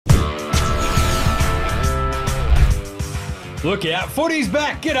Look out, footy's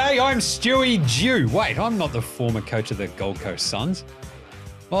back. G'day, I'm Stewie Dew. Wait, I'm not the former coach of the Gold Coast Suns.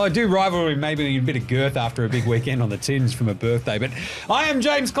 Well, I do rivalry maybe a bit of girth after a big weekend on the tins from a birthday, but I am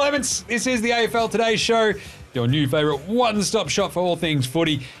Jaymz Clements. This is the AFL Today Show, your new favourite one-stop shop for all things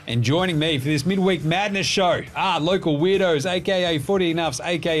footy. And joining me for this Midweek Madness show are local weirdos, a.k.a. Footy Nuffs,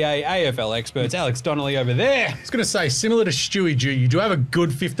 a.k.a. AFL experts. Alex Donnelly over there. I was going to say, similar to Stewie Dew, you do have a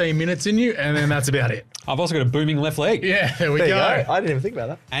good 15 minutes in you, and then that's about it. I've also got a booming left leg. Yeah, there we go. I didn't even think about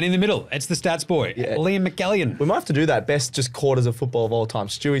that. And in the middle, it's the stats boy, Liam McAllion. We might have to do that. Best just quarters of football of all time.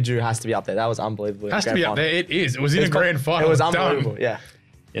 Stewie Dew has to be up there. That was unbelievable. Has to be up there. It is. It was in a grand final. It was unbelievable. Done. Yeah.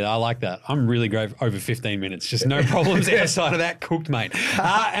 Yeah, I like that. I'm really great over 15 minutes. Just no problems outside of that. Cooked, mate.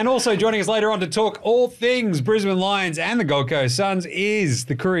 And also joining us later on to talk all things Brisbane Lions and the Gold Coast Suns is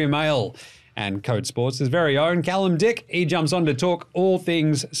the Courier Mail and Code Sports' very own Callum Dick. He jumps on to talk all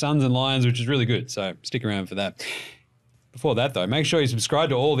things Suns and Lions, which is really good. So stick around for that. Before that, though, make sure you subscribe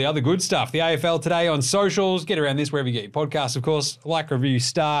to all the other good stuff. The AFL Today on socials. Get around this wherever you get your podcasts, of course. Like, review,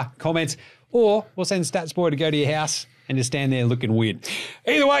 star, comment, or we'll send Stats Boy to go to your house and just stand there looking weird.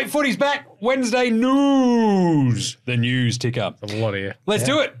 Either way, footy's back. Wednesday news. The news ticker. There's a lot here. Let's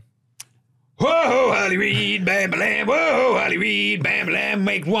do it. Whoa, Harley Reid, bam, bam. Whoa, Harley Reid, bam, bam.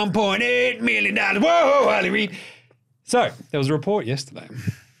 Make $1.8 million. Whoa, Harley Reid. So, there was a report yesterday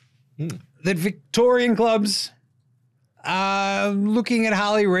that Victorian clubs are looking at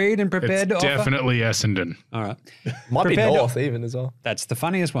Harley Reid and prepared to offer. Definitely Essendon. All right. Might be Prepared to- North even as well. That's the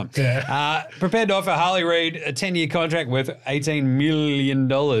funniest one. Yeah. Prepared to offer Harley Reid a 10-year contract worth $18 million.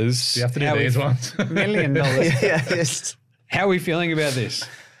 You have to do these ones. $1 million. Yeah, yes. How are we feeling about this?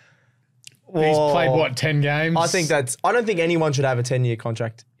 He's played, what, 10 games? I don't think anyone should have a 10-year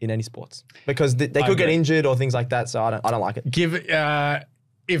contract in any sports because they could get agree. injured or things like that. So I don't like it.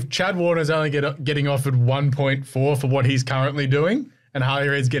 If Chad Warner's only getting offered 1.4 for what he's currently doing, and Harley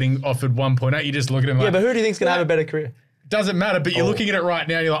Reid's getting offered 1.8, you just look at him like, Yeah, but who do you think's gonna have a better career? doesn't matter. But you're looking at it right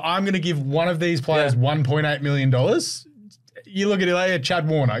now. You're like, I'm going to give one of these players $1.8 million. You look at it later, Chad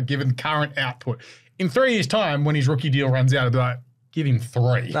Warner, given current output. In 3 years' time, when his rookie deal runs out, it'll be like, give him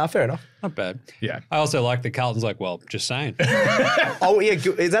 3. Nah, fair enough. Not bad. Yeah. I also like that Carlton's like, well, just saying. Oh yeah,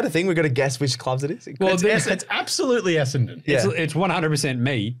 is that a thing? We've got to guess which clubs it is. Well, It's absolutely Essendon. Yeah. It's 100%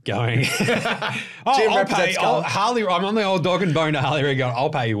 me going. Jim I'll represents pay. Callum. Harley. I'm on the old dog and bone to Harley Reid going, I'll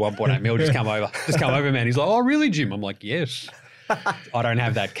pay you 1.8 mil. Just come over. Just come over, man. He's like, oh, really, Jim? I'm like, yes. I don't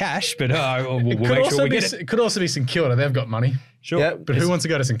have that cash, but we'll make sure we get it. It could also be St Kilda. They've got money. Sure. Yeah. But who wants to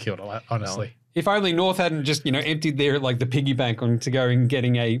go to St Kilda, honestly? If only North hadn't just, emptied their the piggy bank on to go and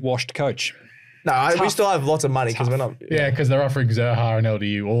getting a washed coach. No, we still have lots of money because we're not. Yeah, because they're offering Zerha and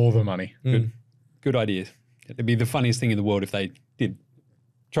LDU all the money. Good idea. It'd be the funniest thing in the world if they did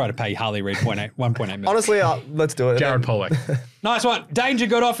try to pay Harley Reid 1.8 million. Honestly, let's do it. Jared Pollock. Nice one. Danger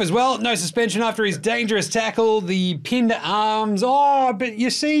got off as well. No suspension after his dangerous tackle. The pinned arms. Oh, but you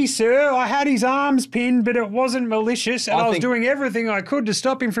see, sir, I had his arms pinned, but it wasn't malicious, and I was doing everything I could to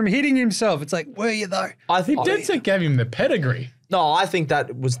stop him from hitting himself. It's like, were you though? I think Dead set gave him the pedigree. No, I think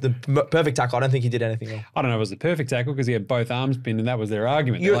that was the perfect tackle. I don't think he did anything wrong. I don't know if it was the perfect tackle because he had both arms pinned, and that was their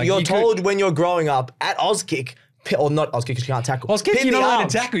argument. You're told when you're growing up at Auskick, or not Auskick because you can't tackle. Auskick, pin you're the not allowed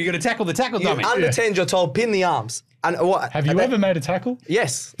arms. to tackle. You got to tackle the tackle dummy. Under 10s, you're told pin the arms. And what? Have you ever made a tackle?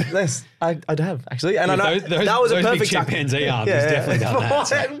 Yes, I have actually, and I know Those that was a big perfect tackle. chimpanzee arms definitely done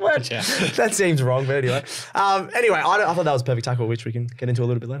that. What? That seems wrong, but anyway. Anyway, I thought that was a perfect tackle, which we can get into a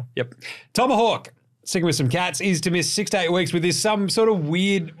little bit later. Yep. Tomahawk, sticking with some cats, is to miss 6 to 8 weeks with this some sort of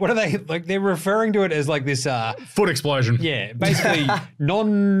weird, what are they, like they're referring to it as like this, Foot explosion. yeah, basically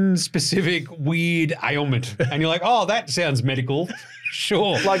non-specific weird ailment. And you're like, oh, that sounds medical.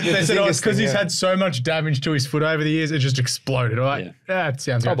 Sure. Like They said, because he's had so much damage to his foot over the years, it just exploded. I'm like, that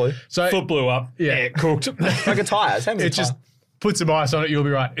sounds Probably. Good. So Foot blew up. Yeah. Cooked. like a tyre. Same as a it just tyre. put some ice on it, you'll be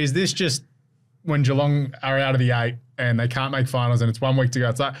right. Is this just when Geelong are out of the 8 and they can't make finals and it's 1 week to go?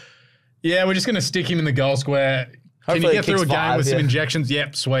 It's like, yeah, we're just going to stick him in the goal square. Hopefully Can you he get through a kicks game 5, with some injections?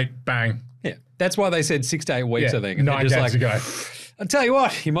 Yep, sweet, bang. Yeah. That's why they said 6 to 8 weeks, Yeah, I think. And 9 they're just games like, to go. I'll tell you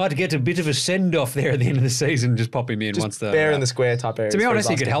what, you might get a bit of a send-off there at the end of the season, just pop him in once the... Fair in the square type area. To be honest,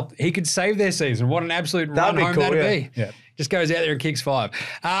 he could help. He could save their season. What an absolute run be home cool, that'd yeah. be. Yeah. Just goes out there and kicks 5.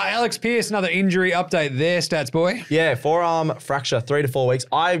 Alex Pearce, another injury update there, stats boy. Yeah, forearm fracture, 3 to 4 weeks.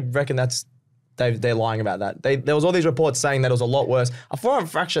 I reckon they're lying about that. There was all these reports saying that it was a lot worse. A forearm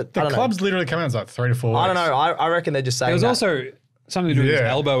fracture, The club's literally come out as like 3 to 4 weeks. I don't know. I reckon they're just saying There was that. also something to do with his Yeah.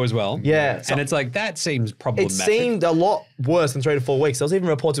 elbow as well. Yeah. And it's like, that seems It problematic. seemed a lot worse than 3 to 4 weeks. There was even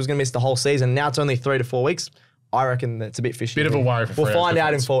reports he was going to miss the whole season. Now it's only 3 to 4 weeks. I reckon that's a bit fishy. Bit of a worry for We'll Freo's find out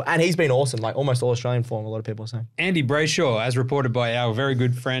in defence. full. And he's been awesome, like almost all Australian form, a lot of people are saying. Andy Brayshaw, as reported by our very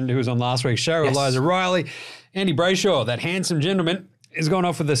good friend who was on last week's show, Yes. Eliza Riley. Andy Brayshaw, that handsome gentleman, is gone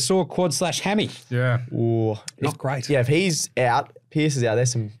off with a sore quad/hammy. Yeah. Ooh. Not great. Yeah, if he's out, Pierce is out,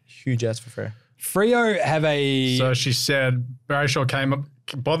 there's some huge outs for Freo. Freo have a... So she said Brayshaw came up,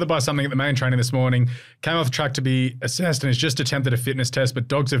 bothered by something at the main training this morning, came off the track to be assessed and has just attempted a fitness test, but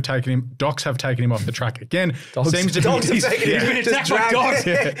docs have taken him off the track again. Seems to dogs be have taken him. He's been Just attacked by dragged- dogs.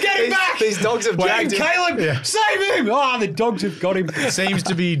 Yeah. Get him back! These dogs have dragged him. Caleb! Save him! Oh, the dogs have got him. seems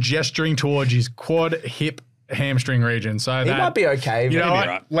to be gesturing towards his quad, hip, hamstring region. So He that might be okay. You but- know what?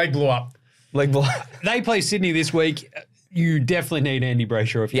 right. Leg blew up. Leg blow. They play Sydney this week. You definitely need Andy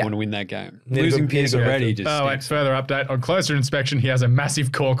Brayshaw if you Yeah. want to win that game. Need a Losing good- Pierce need a good already effort. just Oh, wait, stinks. further update. On closer inspection, he has a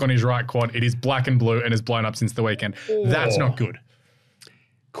massive cork on his right quad. It is black and blue and has blown up since the weekend. That's not good.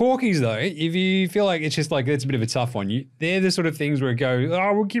 Corkies, though, if you feel like it's just like it's a bit of a tough one, they're the sort of things where it go,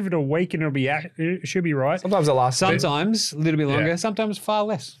 oh, we'll give it a week and it should be right. Sometimes it lasts. Sometimes a little bit longer, Yeah. sometimes far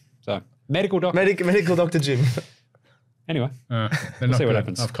less. So, medical doctor. Medical Dr. Jim. Anyway, They're we'll not see what good.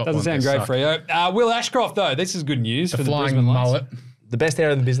 happens. I've caught Doesn't one. sound They great, suck. Freo. Will Ashcroft, though, this is good news for the Flying Brisbane Lions. mullet. The best hair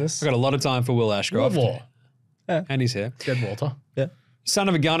in the business. I've got a lot of time for Will Ashcroft Law. and his hair. Dead Walter. Yeah. Son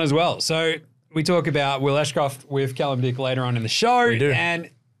of a gun as well. So we talk about Will Ashcroft with Callum Dick later on in the show. We do. And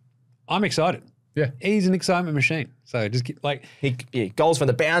I'm excited. Yeah. He's an excitement machine. So just get, like, Goals from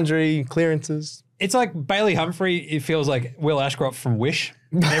the boundary, clearances. it's like Bailey Humphrey. It feels like Will Ashcroft from Wish.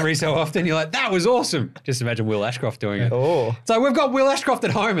 Every so often you're like, that was awesome. Just imagine Will Ashcroft doing it. Oh. It's like, we've got Will Ashcroft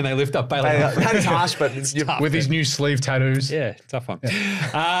at home and they lift up Bailey Humphrey. That is harsh, but it's tough. With his new sleeve tattoos. Yeah, tough one.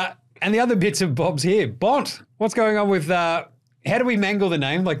 And the other bits of Bob's here. Bont, what's going on with, how do we mangle the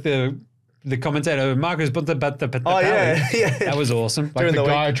name? Like the commentator, Marcus Bunta. Oh, yeah. Yeah. That was awesome. Like During the the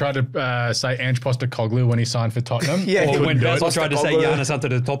guy who tried to say Ange Postecoglou when he signed for Tottenham. Yeah, Or he when couldn't do it. Basil tried to say Postecoglou. Giannis onto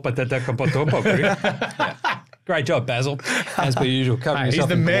the top. Great job, Basil. As per usual, covering He's yourself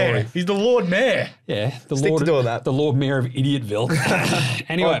the in mayor. glory. He's the Lord Mayor. Yeah, the Stick to Lord, doing that. the Lord Mayor of Idiotville.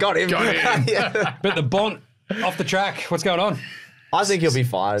 Anyway, Oh, got him. Got him. Yeah. but the Bont off the track. What's going on? I think he'll be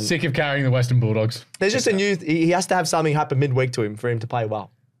fine. Sick of carrying the Western Bulldogs. There's just a new. He has to have something happen midweek to him for him to play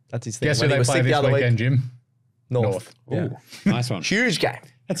well. That's his thing. Guess who When he they was play sick the this other weekend, week. Jim? North. Yeah. Ooh, nice one. Huge game.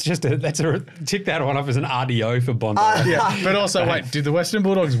 That's tick that one off as an RDO for Bont. Yeah, but also, wait, did the Western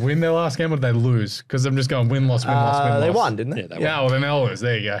Bulldogs win their last game or did they lose? Because I'm just going win, loss, win, loss, win, loss. They won, didn't they? Yeah, they Yeah, well, then they'll lose.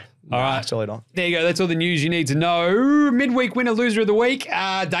 There you go. All right. Surely not. There you go. That's all the news you need to know. Midweek winner, loser of the week.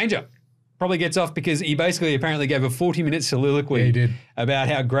 Danger. Probably gets off because he basically apparently gave a 40-minute soliloquy Yeah, he did. about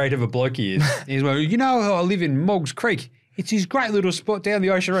how great of a bloke he is. He's like, you know how I live in Moggs Creek? It's his great little spot down the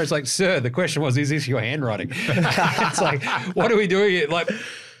ocean road. It's like, sir, the question was, is this your handwriting? It's like, what are we doing here? Like,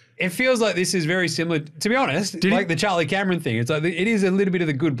 it feels like this is very similar, to be honest, the Charlie Cameron thing. It's like, it is a little bit of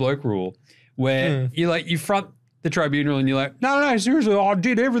the good bloke rule where you front the tribunal and you're like, no, seriously, I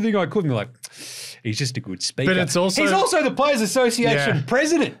did everything I could. And you're like, he's just a good speaker. But it's also- he's also the Players Association Yeah.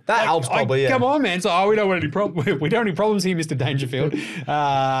 president. That helps probably, yeah. Come on, man. So, we don't want any problems. We don't have any problems here, Mr. Dangerfield.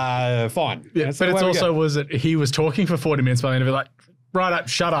 Fine. Yeah, That's the but it's way we also go. was that he was talking for 40 minutes by the end of it, like, right up,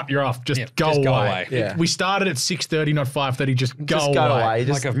 shut up, you're off. Just go just go away. away. Yeah. We started at 6:30, not 5:30. Just go Just go away. away.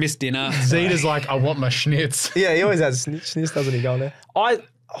 Just, like I've missed dinner. Zeta's like, I want my schnitz. yeah, he always has sniffs, doesn't he, going there? I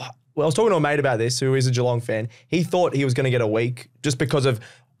was talking to a mate about this who is a Geelong fan. He thought he was going to get a week just because of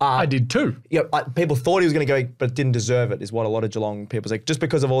I did too. people thought he was going to go, but didn't deserve it, is what a lot of Geelong people say, just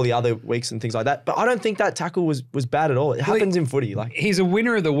because of all the other weeks and things like that. But I don't think that tackle was bad at all. It happens in footy. Like, He's a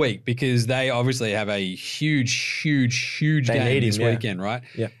winner of the week because they obviously have a huge They game need this him, yeah. weekend, right?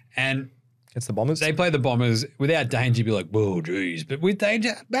 Yeah. And it's the Bombers. they play the Bombers. Without Danger, you'd be like, whoa, geez. But with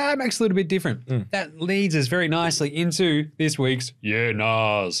Danger, it makes it a little bit different. That leads us very nicely into this week's Yeah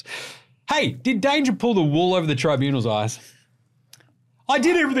Nas. Hey, did Danger pull the wool over the tribunal's eyes? I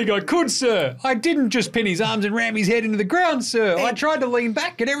did everything I could, sir. I didn't just pin his arms and ram his head into the ground, sir. I tried to lean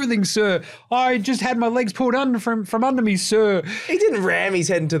back and everything, sir. I just had my legs pulled under from under me, sir. He didn't ram his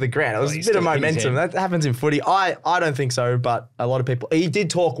head into the ground. It was he a bit of still hit his momentum. head. That happens in footy. I don't think so, but a lot of people. He did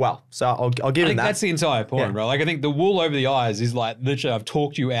talk well, so I'll give I him think that. that's the entire point, Yeah. bro. Like, I think the wool over the eyes is like, literally, I've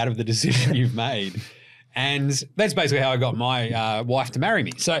talked you out of the decision you've made. And that's basically how I got my wife to marry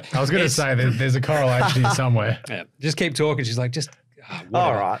me. So I was going to say there's a correlation here somewhere. yeah, just keep talking. She's like, just whatever,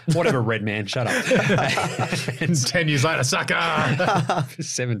 All right. whatever, red man, shut up. And 10 years later, sucker.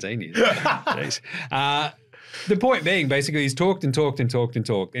 17 years. Jeez. The point being, basically, he's talked and talked and talked and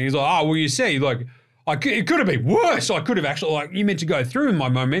talked. And he's like, oh, well, you see, like, it could have been worse. I could have actually, like, you meant to go through and my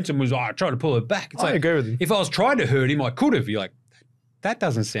momentum was, I tried to pull it back. It's I like, agree with you. If I was trying to hurt him, I could have. You're like, that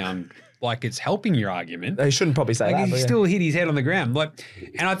doesn't sound like it's helping your argument. They shouldn't probably say Like that. he but yeah. still hit his head on the ground.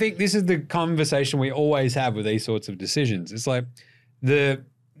 And I think this is the conversation we always have with these sorts of decisions. It's like the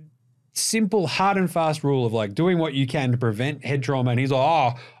simple, hard and fast rule of like doing what you can to prevent head trauma. And he's like,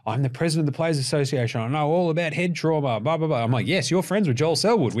 oh, I'm the president of the Players Association. I know all about head trauma, blah, blah, blah. I'm like, yes, you're friends with Joel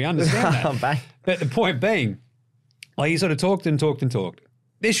Selwood. We understand that. Bang. But the point being, like he sort of talked and talked and talked.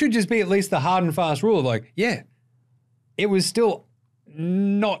 There should just be at least the hard and fast rule of like, yeah, it was still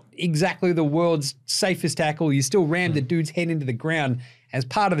not exactly the world's safest tackle. You still rammed the dude's head into the ground as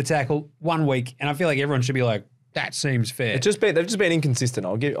part of the tackle 1 week. And I feel like everyone should be like, that seems fair. They've just been inconsistent.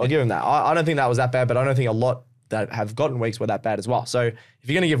 I'll give him that. I don't think that was that bad, but I don't think a lot that have gotten weeks were that bad as well. So if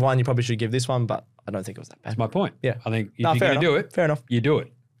you're going to give one, you probably should give this one, but I don't think it was that bad. That's my point. Yeah. I think if No, you're fair going to do enough. it, Fair enough. you do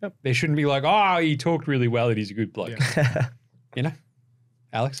it. Yep. There shouldn't be like, oh, he talked really well and he's a good bloke. Yeah. You know?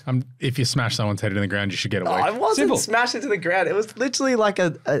 Alex? If you smash someone's head into the ground, you should get a week. I wasn't Simple. smashed into the ground. It was literally like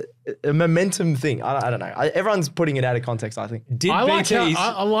a momentum thing. I don't know. Everyone's putting it out of context, I think. Did I BT's...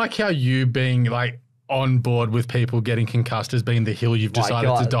 like how you being like on board with people getting concussed as being the hill you've My decided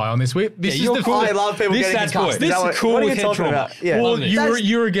God. to die on this week. This you're is the cool. I love people This getting that's concussed. boy. Is that This what- is cool what are with you head talking trauma. about? Yeah. Well, Loving it.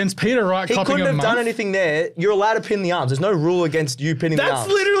 you're against Peter, right? He Copping couldn't a have done month. anything there. You're allowed to pin the arms. There's no rule against you pinning the That's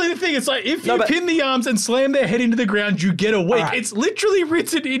arms. literally the thing. It's like if you but- pin the arms and slam their head into the ground, you get a week. right. It's literally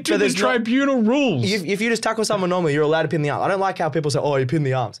written into But the there's not- tribunal rules. If you just tackle someone normally, you're allowed to pin the arms. I don't like how people say, oh, you pin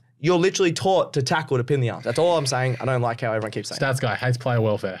the arms. You're literally taught to tackle to pin the arms. That's all I'm saying. I don't like how everyone keeps saying Stats guy hates player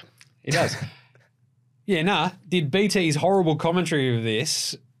welfare. He does. Yeah, did BT's horrible commentary of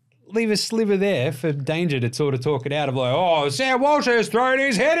this leave a sliver there for Danger to sort of talk it out of like, oh, Sam Walsh has thrown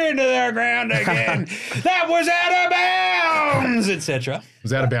his head into the ground again. That was out of bounds, etc. It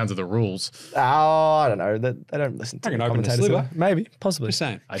was out of bounds of the rules. Oh, I don't know. They don't listen to I can the open the commentators. sliver. Maybe, possibly. Just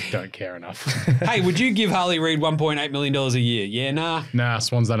saying. I don't care enough. Hey, would you give Harley Reid $1.8 million a year? Yeah, nah. Nah,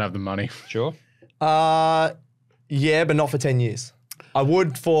 Swans don't have the money. Sure. Yeah, but not for 10 years. I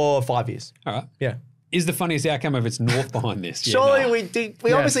would for 5 years. All right. Yeah. Is the funniest outcome of it's North behind this? Yeah, Surely nah.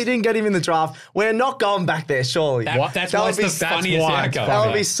 we obviously didn't get him in the draft. We're not going back there, surely. That's That why would it's be- the that's funniest why it's outcome. That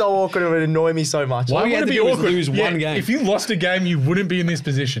would be so awkward. It would annoy me so much. Why Why we had would it to be do is awkward? lose one game. If you lost a game, you wouldn't be in this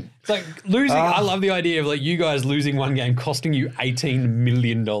position. It's like losing. I love the idea of like you guys losing one game costing you $18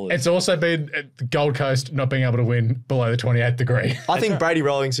 million. It's also been at the Gold Coast not being able to win below the 28th degree. I think Brady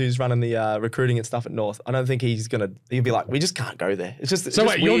Rawlings, who's running the recruiting and stuff at North, I don't think he'll be like, we just can't go there. It's just So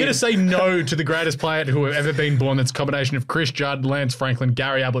wait, you're going to weird. say no to the greatest player who have ever been born that's a combination of Chris Judd, Lance Franklin,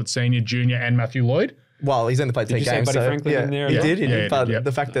 Gary Ablett Sr., Jr. and Matthew Lloyd? Well, he's only played 10 you say games. Buddy so, Franklin yeah, in there he as well? did. He Yeah, did. he But did, yeah.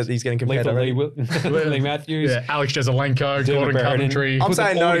 the fact that he's getting compared Lethal already. Lee Matthews. Yeah, Alex Jezelenko, Gordon Barrett in. Coventry. I'm Put them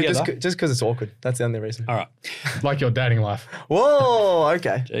saying all no together. just because it's awkward. That's the only reason. All right. Like your dating life. Whoa,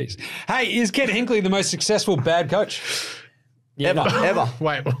 okay. Jeez. Hey, is Ken Hinkley the most successful bad coach? Yeah, Ever, no. ever.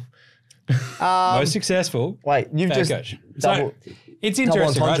 Wait, Most successful Wait, you've bad just coach. double. So it's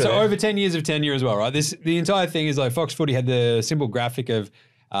interesting, right? entendre So there. over 10 years of tenure as well, right? The entire thing is like Fox Footy had the simple graphic of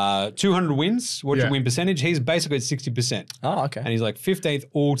 200 wins. What's your Yeah. win percentage? He's basically at 60%. Oh, okay. And he's like 15th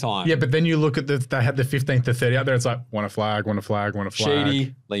all time. yeah, but then you look at they had the 15th to 30 out there. It's like, want a flag, want a flag, want a flag.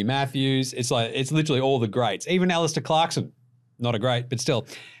 Sheedy, Lee Matthews. It's literally all the greats. Even Alistair Clarkson, not a great, but still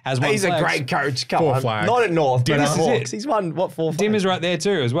has won He's flags. a great coach. Come 4 on. flags. Not at North, but This at is it. Hawks. He's won, what, 4 Dim flags? is right there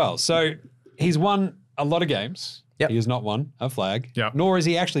too as well. So he's won a lot of games. Yep. He has not won a flag, Yep. nor has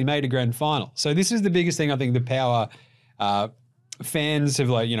he actually made a grand final. So this is the biggest thing I think the Power fans have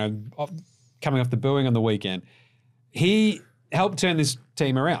coming off the booing on the weekend. He helped turn this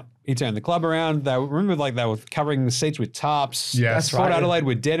team around. He turned the club around. They were covering the seats with tarps. Yes. That's Port right. Adelaide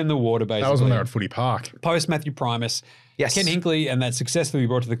were dead in the water basically. That was when they were at Footy Park. Post Matthew Primus. Yes. Ken Hinkley and that success that he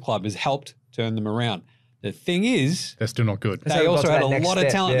brought to the club has helped turn them around. The thing is, They're still not good. they haven't got also to had that a next lot of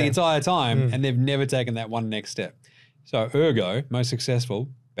step, talent the yeah. entire time, and they've never taken that one next step. So, ergo, most successful,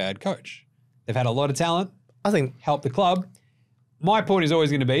 bad coach. They've had a lot of talent, I think helped the club. My point is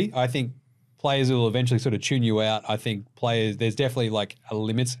always going to be, I think players will eventually sort of tune you out. I think there's definitely like a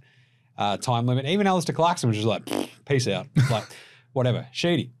limit, time limit. Even Alistair Clarkson was just like, peace out. Like, whatever.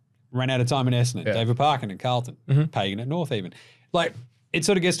 Sheedy ran out of time in Essendon. Yeah. David Parkin at Carlton. Pagan at North even. Like, it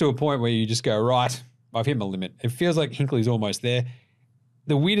sort of gets to a point where you just go, right, I've hit my limit. It feels like Hinkley's almost there.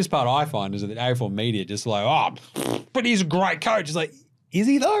 The weirdest part I find is that AFL media just like, oh, but he's a great coach. It's like, is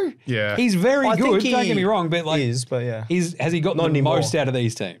he though? Yeah. He's very I good. think Don't he get me wrong, but like, but yeah. has he gotten Not the anymore. most out of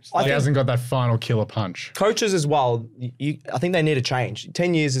these teams? I He think hasn't got that final killer punch. coaches as well, I think they need a change.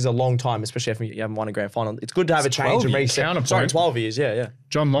 10 years is a long time, especially if you haven't won a grand final. It's good to have a change 12 and years. reset. Counterpoint. Sorry, 12 years, yeah.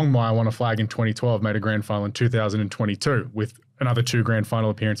 John Longmire won a flag in 2012, made a grand final in 2022 with another 2 grand final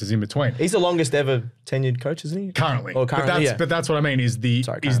appearances in between. He's the longest ever tenured coach, isn't he? Currently. Or currently, But that's what I mean is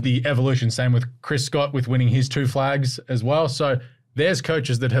the evolution. Same with Chris Scott with winning his 2 flags as well. So there's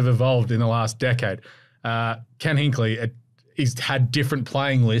coaches that have evolved in the last decade. Ken Hinkley, he's had different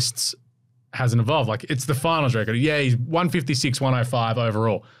playing lists, hasn't evolved. Like, it's the finals record. Yeah, he's 156, 105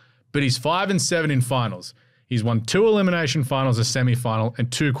 overall, but he's 5-7 in finals. He's won 2 elimination finals, a semi-final,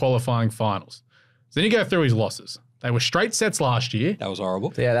 and 2 qualifying finals. So then you go through his losses. They were straight sets last year. That was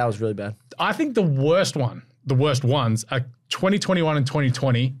horrible. Yeah, that was really bad. I think the worst ones are 2021 and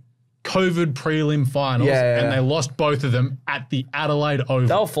 2020 COVID prelim finals, and they lost both of them at the Adelaide Oval.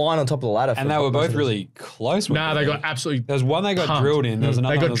 They were flying on top of the ladder. And they were both really close. No, they got absolutely There was one they got drilled in. There was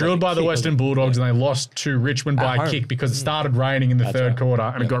another They one got that drilled was by the kick. Western Bulldogs, and they lost to Richmond by a kick because it started raining in the third quarter,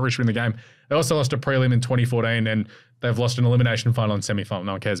 and it got Richmond in the game. They also lost a prelim in 2014, and they've lost an elimination final and semi-final.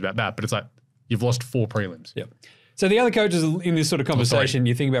 No one cares about that, but it's like you've lost 4 prelims. Yep. So the other coaches in this sort of conversation,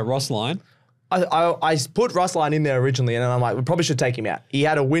 you think about Ross Lyon. I put Russ Lyon in there originally, and I'm like, we probably should take him out. He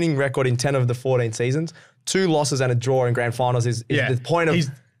had a winning record in 10 of the 14 seasons. 2 losses and a draw in grand finals is the point of... He's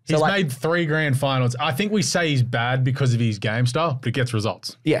made 3 grand finals. I think we say he's bad because of his game style, but it gets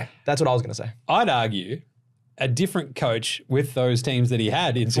results. Yeah, that's what I was going to say. I'd argue a different coach with those teams that he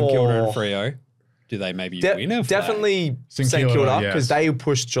had in St Kilda and Freo. Do they maybe win a flag? Definitely St Kilda, because they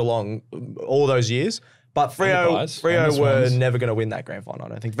pushed Geelong all those years. But Freo were never going to win that grand final, I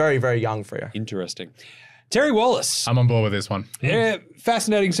don't think. Very, very young Freo. Interesting. Terry Wallace. I'm on board with this one. Yeah,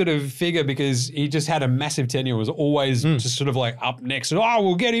 fascinating sort of figure because he just had a massive tenure, was always just sort of like up next. And,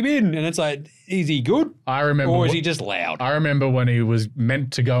 we'll get him in. And it's like, is he good? I remember. Or is he just loud? I remember when he was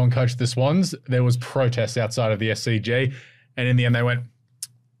meant to go and coach the Swans, there was protests outside of the SCG. And in the end, they went,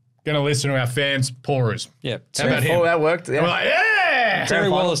 going to listen to our fans, Paul Roos. Yeah. How about him? Oh, that worked. Yeah. And we're like, yeah! Terry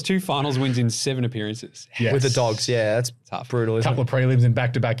Wallace, 2 finals wins in 7 appearances. Yes. With the Dogs, yeah, that's tough. brutal, A isn't couple of prelims in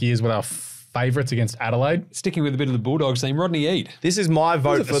back-to-back years with our favourites against Adelaide. Sticking with a bit of the Bulldogs theme, Rodney Eade. This is my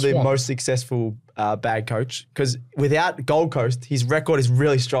vote for the Swans? most successful bad coach because without Gold Coast, his record is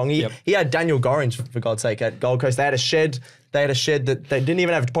really strong. He had Daniel Gorringe, for God's sake, at Gold Coast. They had a shed that they didn't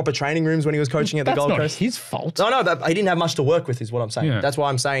even have proper training rooms when he was coaching at the Gold Coast. That's not his fault. No, he didn't have much to work with is what I'm saying. Yeah. That's why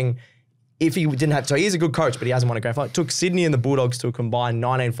I'm saying if he didn't have... So he's a good coach, but he hasn't won a grand final. It took Sydney and the Bulldogs to a combined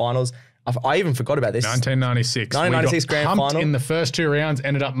 19 finals. I even forgot about this. 1996. 1996 grand pumped final. in the first 2 rounds,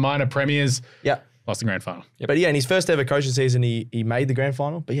 ended up minor premiers. Yeah. Lost the grand final. But yeah, in his first ever coaching season, he made the grand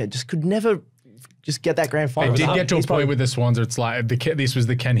final. But yeah, just could never just get that grand final. It did get to a point with the Swans where it's like, this was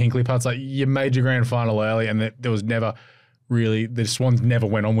the Ken Hinkley part. It's like, you made your grand final early and there was never really, the Swans never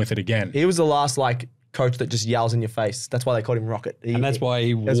went on with it again. He was the last coach that just yells in your face. That's why they called him Rocket. And that's why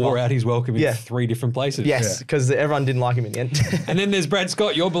he wore out his welcome in 3 different places. Yes, because everyone didn't like him in the end. And then there's Brad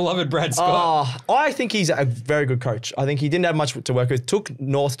Scott, your beloved Brad Scott. I think he's a very good coach. I think he didn't have much to work with. Took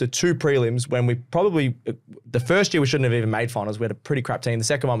North to 2 prelims when we probably, the first year we shouldn't have even made finals. We had a pretty crap team. The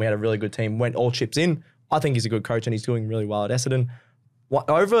second one we had a really good team, went all chips in. I think he's a good coach and he's doing really well at Essendon. What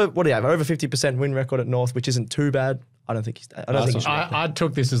do you have? Over 50% win record at North, which isn't too bad. I don't think he's. I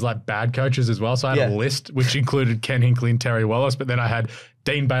took this as like bad coaches as well. So I had a list which included Ken Hinkley and Terry Wallace, but then I had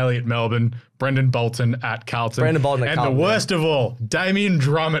Dean Bailey at Melbourne, Brendan Bolton at Carlton, and the worst of all, Damien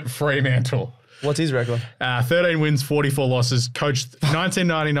Drum at Fremantle. What's his record? 13 wins, 44 losses. Coached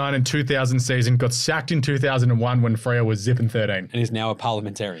 1999 and 2000 season. Got sacked in 2001 when Freo was zipping 13. And is now a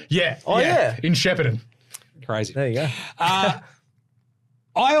parliamentarian. Yeah. Yeah. In Shepparton. Crazy. There you go.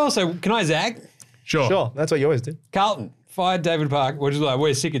 Can I zag? Sure. That's what you always do. Carlton fired David Park. We're just like,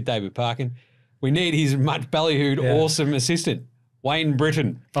 we're sick of David Parkin. We need his much ballyhooed, awesome assistant, Wayne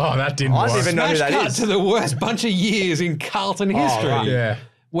Britton. Oh, that didn't work. I don't even know who that cut is. to the worst bunch of years in Carlton history. Right. Yeah.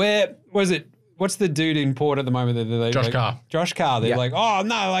 Where was it? What's the dude in Port at the moment? Josh Carr. Josh Carr. They're like, oh,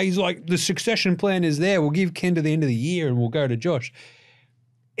 no, he's like, the succession plan is there. We'll give Ken to the end of the year and we'll go to Josh.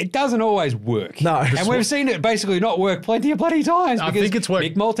 It doesn't always work. No. And we've seen it basically not work plenty of bloody times. I think it's worked.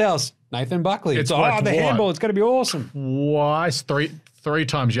 Nick Malthouse, Nathan Buckley. It's like, worked the handball, it's going to be awesome. Twice, three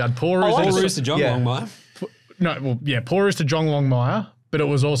times. You had Paul Roos. Paul Roos to John Longmire. Paul Roos to John Longmire, but it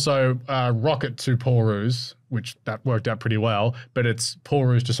was also Rocket to Paul Roos, which that worked out pretty well. But it's Paul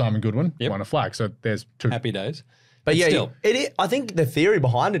Roos to Simon Goodwin, won a flag. So there's 2. Happy days. But still. I think the theory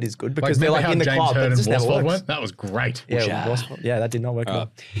behind it is good because they're remember like in the how club, but it James just Heard never and works. went? That was great. Yeah, that did not work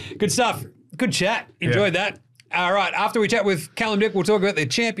well. Good stuff. Good chat. Enjoyed that. All right. After we chat with Callum Dick, we'll talk about the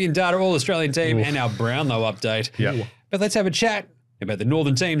champion data All-Australian team and our Brownlow update. Yeah. But let's have a chat about the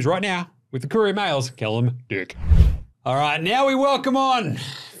Northern teams right now with the Courier Mail's Callum Dick. All right. Now we welcome on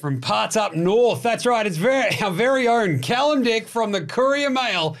from parts up north. That's right. It's our very own Callum Dick from the Courier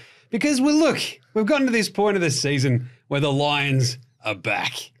Mail because we've gotten to this point of the season where the Lions are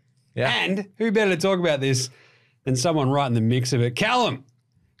back. Yeah. And who better to talk about this than someone right in the mix of it? Callum,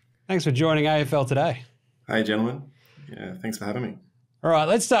 thanks for joining AFL Today. Hey, gentlemen. Yeah, thanks for having me. All right,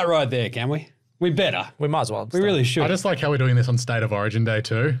 let's start right there, can we? We better. We might as well. We really should. I just like how we're doing this on State of Origin Day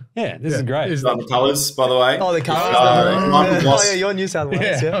too. Yeah, this is great. Love the colours, by the way. Oh, the colours. Michael Oh, Voss, yeah, you're New South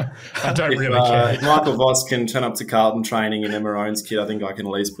Wales, yeah. I don't if, really care. Michael Voss can turn up to Carlton training in Emma Rowan's kit, I think I can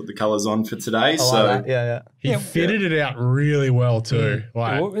at least put the colours on for today. I So like that. Yeah. He fitted it out really well too.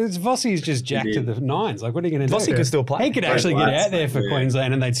 Like, Well, it's Vossi's just jacked to the nines. Like, what are you going to do? Vossi can still play. He could actually get lads. out there for Yeah.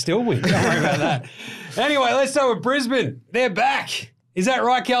 Queensland and they'd still win. Don't worry about that. Anyway, let's start with Brisbane. They're back. Is that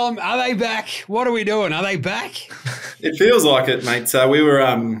right, Callum? Are they back? What are we doing? Are they back? it feels like it, mate. We were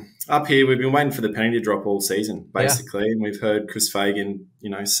up here. We've been waiting for the penny to drop all season, basically. And we've heard Chris Fagan,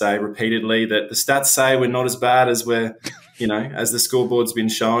 say repeatedly that the stats say we're not as bad as we're, as the scoreboard's been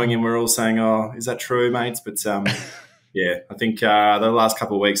showing. And we're all saying, oh, is that true, mates? But, yeah, I think the last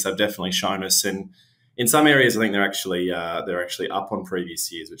couple of weeks they've definitely shown us. And in some areas, I think they're actually up on previous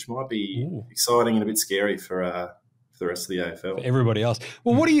years, which might be exciting and a bit scary for the rest of the AFL. Everybody else.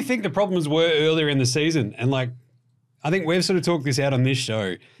 Well, what do you think the problems were earlier in the season? And I think we've sort of talked this out on this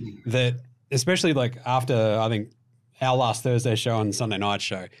show that especially after, I think, our last Thursday show and Sunday night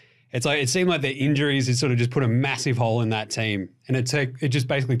show, it's it seemed like their injuries had sort of just put a massive hole in that team. And it just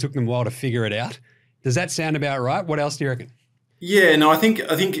basically took them a while to figure it out. Does that sound about right? What else do you reckon? Yeah, no, I think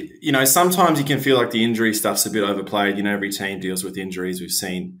sometimes you can feel like the injury stuff's a bit overplayed. Every team deals with injuries. We've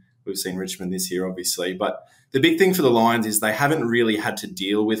seen Richmond this year, obviously, but the big thing for the Lions is they haven't really had to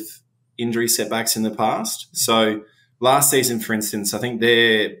deal with injury setbacks in the past. So last season, for instance, I think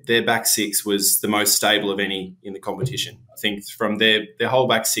their back six was the most stable of any in the competition. I think from their whole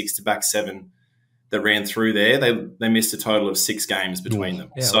back six to back seven that ran through there, they missed a total of 6 games between them.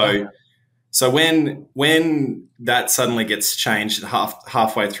 Yeah, So when that suddenly gets changed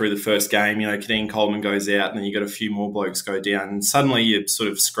halfway through the first game, Kadeen Coleman goes out and then you got a few more blokes go down and suddenly you're sort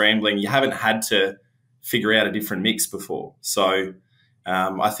of scrambling. You haven't had to figure out a different mix before. So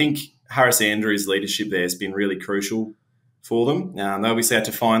I think Harris Andrews' leadership there has been really crucial for them. They obviously had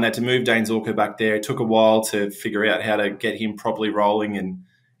to find that to move Dane Zorko back there. It took a while to figure out how to get him properly rolling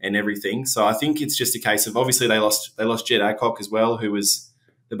and everything. So I think it's just a case of obviously they lost Jed Adcock as well, who was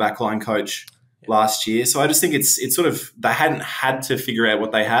the backline coach last year. So I just think it's sort of they hadn't had to figure out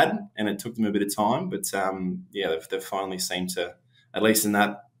what they had, and it took them a bit of time. But they've finally seemed to, at least in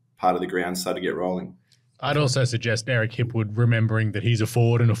that part of the ground, start to get rolling. I'd also suggest Eric Hipwood remembering that he's a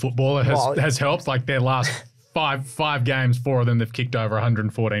forward and a footballer has helped. Like their last five games, 4 of them they've kicked over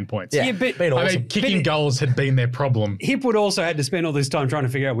 114 points. Yeah, but been awesome. I mean, kicking goals had been their problem. Hipwood also had to spend all this time trying to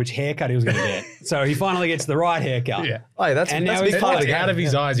figure out which haircut he was going to get. So he finally gets the right haircut. Yeah. Oh, yeah, that's And a now big he's part of the game. Out of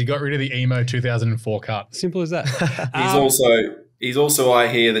his eyes, he got rid of the emo 2004 cut. Simple as that. He's also, I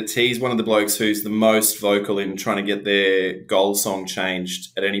hear that he's one of the blokes who's the most vocal in trying to get their goal song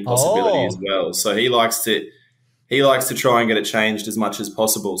changed at any possibility as well. So he likes to try and get it changed as much as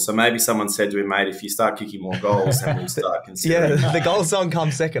possible. So maybe someone said to him, mate, if you start kicking more goals, then we'll start considering. Yeah, the goal song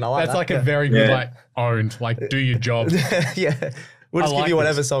comes second. I like That's that. like a very good, owned, do your job. Yeah. We'll just I give like you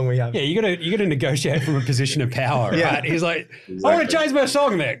whatever this. song we have. Yeah, you got to negotiate from a position of power, Yeah. right? He's like, I want to change my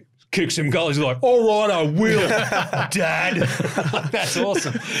song there. Kick some goals. He's like, all right, I will, Dad. That's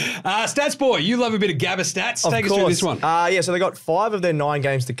awesome. Stats boy, you love a bit of Gabba stats. Take us through this one. So they got 5 of their 9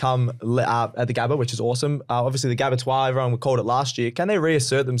 games to come at the Gabba, which is awesome. Obviously, the Gabba Twa, everyone called it last year. Can they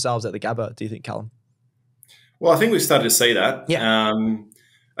reassert themselves at the Gabba, do you think, Callum? Well, I think we've started to see that. Yeah.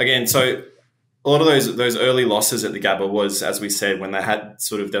 Again, so a lot of those early losses at the Gabba was, as we said, when they had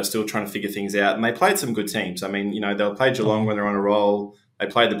they were still trying to figure things out, and they played some good teams. I mean, they'll play Geelong when they're on a roll. They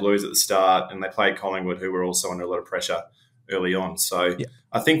played the Blues at the start, and they played Collingwood, who were also under a lot of pressure early on. So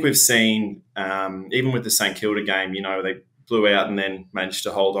I think we've seen, even with the St Kilda game, they blew out and then managed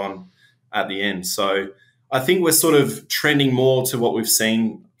to hold on at the end. So I think we're sort of trending more to what we've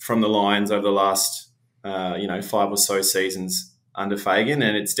seen from the Lions over the last, 5 or so seasons under Fagan.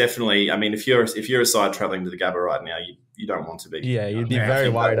 And it's definitely, I mean, if you're a side travelling to the Gabba right now, you don't want to be. Yeah, you'd be very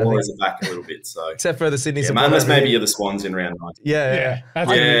worried. I think. Is back a little bit. So except for the Sydney yeah, supporters. unless maybe you're the Swans in round 9. Yeah. That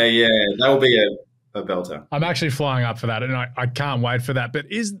will be a belter. I'm actually flying up for that, and I can't wait for that. But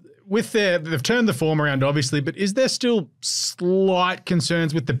they've turned the form around, obviously, but is there still slight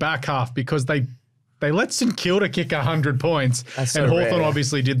concerns with the back half because they let St Kilda kick 100 points, That's so and Hawthorn rare.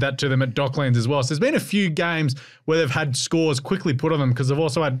 obviously did that to them at Docklands as well. So there's been a few games where they've had scores quickly put on them because they've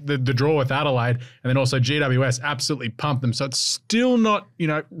also had the draw with Adelaide, and then also GWS absolutely pumped them. So it's still not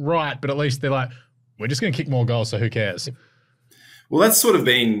right, but at least they're like, we're just going to kick more goals, so who cares? Well, that's sort of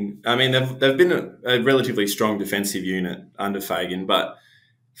been, I mean, they've been a relatively strong defensive unit under Fagan, but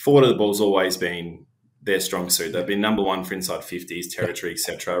forward of the ball's always been their strong suit. They've been number one for inside 50s, territory,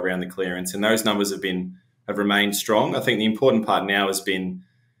 etc., around the clearance, and those numbers have remained strong. I think the important part now has been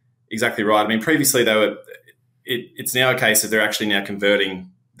exactly right. I mean, previously it's now a case of they're actually now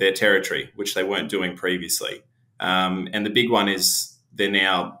converting their territory, which they weren't doing previously. And the big one is they're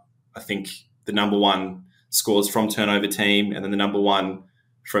now, I think, the number one scores from turnover team, and then the number one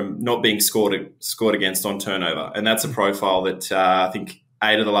from not being scored against on turnover. And that's a profile that I think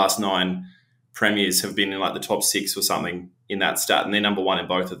 8 of the last 9 premiers have been in like the top 6 or something in that stat, and they're number one in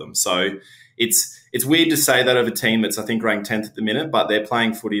both of them. So it's weird to say that of a team that's, I think, ranked 10th at the minute, but they're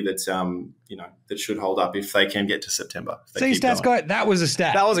playing footy that that should hold up if they can get to September. See, Stats Guy, that was a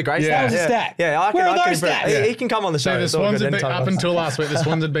stat. That was a great stat. That was a stat. Yeah, Where are those stats? He can come on the show. So the Swans had been, up until last week, the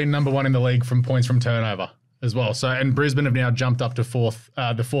Swans had been number one in the league from points from turnover as well. So, and Brisbane have now jumped up to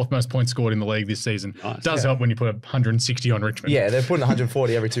the fourth most points scored in the league this season. Nice. Does help when you put 160 on Richmond. Yeah, they're putting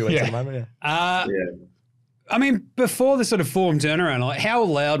 140 every 2 weeks at the moment. Yeah. I mean, before the sort of form turnaround, like, how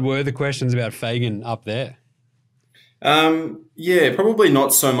loud were the questions about Fagan up there? Probably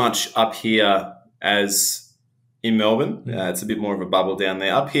not so much up here as in Melbourne. It's a bit more of a bubble down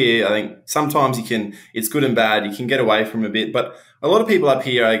there. Up here, I think sometimes it's good and bad. You can get away from a bit, but a lot of people up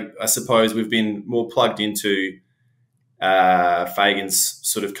here, I suppose, we've been more plugged into Fagan's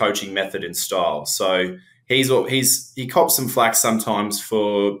sort of coaching method and style. So he cops some flack sometimes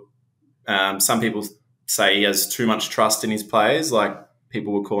for some people say he has too much trust in his players, like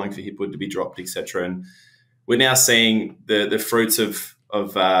people were calling for Hipwood to be dropped, etc. And we're now seeing the fruits of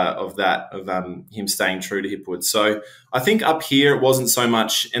him staying true to Hipwood. So I think up here it wasn't so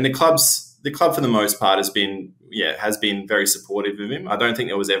much, and the club for the most part has been very supportive of him. I don't think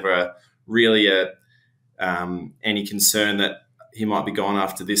there was ever any concern that he might be gone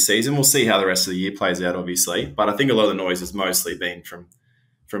after this season. We'll see how the rest of the year plays out, obviously, but I think a lot of the noise has mostly been from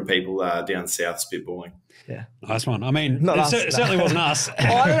people down south spitballing. Yeah. Nice one. I mean, it certainly wasn't us.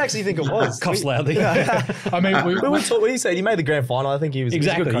 I don't actually think it was. Coughs loudly. I mean, what he said, he made the grand final. I think he was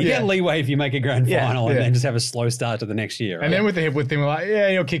exactly. He was a good you get leeway if you make a grand final and then just have a slow start to the next year. Right? And then with the Hipwood thing, we're like,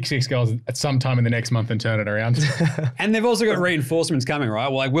 he'll kick 6 goals at some time in the next month and turn it around. And they've also got reinforcements coming, right?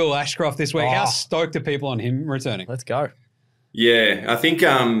 Well, like Will Ashcroft this week. How stoked are people on him returning? Let's go. Yeah, I think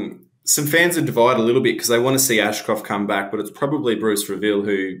some fans are divided a little bit because they want to see Ashcroft come back, but it's probably Bruce Reveal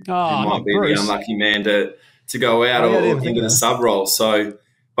who might be the unlucky man to go out or into the sub role. So,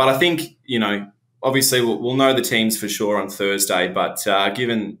 but I think, obviously we'll know the teams for sure on Thursday, but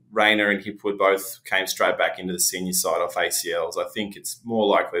given Rayner and Hipwood both came straight back into the senior side off ACLs, I think it's more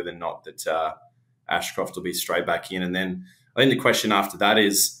likely than not that Ashcroft will be straight back in. And then I think the question after that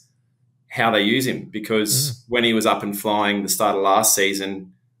is how they use him, because when he was up and flying the start of last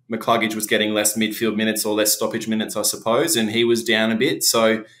season, McCluggage was getting less midfield minutes or less stoppage minutes, I suppose, and he was down a bit.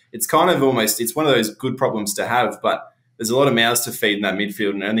 So it's kind of it's one of those good problems to have, but there's a lot of mouths to feed in that midfield,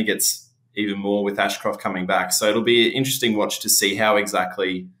 and it only gets even more with Ashcroft coming back. So it'll be an interesting watch to see how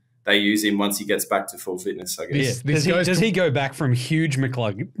exactly they use him once he gets back to full fitness, I guess. Yeah. Does he go back from huge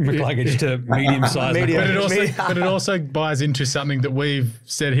McCluggage to medium-sized? But it also buys into something that we've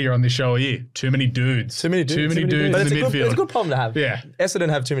said here on this show all year. Too many dudes. Too many dudes in the midfield. It's a good problem to have. Yeah. Essendon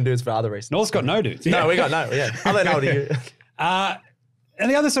have too many dudes for other reasons. North's got no dudes. No, we got no. Yeah. How about you?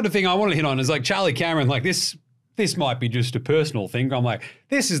 And the other sort of thing I want to hit on is like Charlie Cameron, like this might be just a personal thing. I'm like,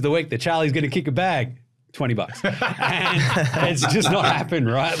 this is the week that Charlie's going to kick a bag. $20. And it's just not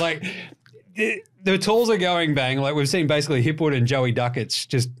happened, right? Like the tools are going bang. Like we've seen basically Hipwood and Joey Duckett's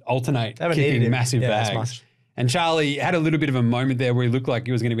just alternate kicking massive bags. And Charlie had a little bit of a moment there where he looked like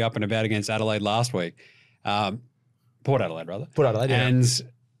he was going to be up and about against Adelaide last week. Port Adelaide, rather. Port Adelaide, yeah. And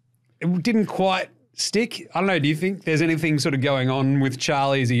it didn't quite stick. I don't know. Do you think there's anything sort of going on with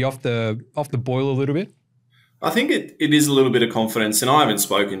Charlie? Is he off the boil a little bit? I think it is a little bit of confidence, and I haven't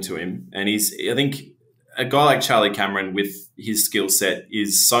spoken to him. And I think a guy like Charlie Cameron with his skill set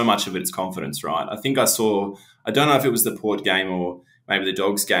is so much of it's confidence, right? I think I don't know if it was the Port game or maybe the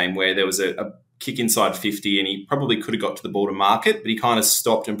Dogs game where there was a kick inside 50 and he probably could have got to the ball to mark it, but he kind of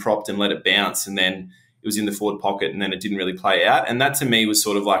stopped and propped and let it bounce, and then it was in the forward pocket and then it didn't really play out. And that to me was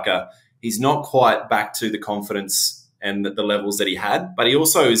sort of like he's not quite back to the confidence and the levels that he had, but he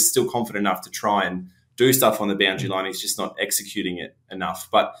also is still confident enough to try and do stuff on the boundary line. He's just not executing it enough.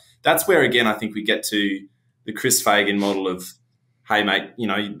 But that's where, again, I think we get to the Chris Fagan model of, hey, mate,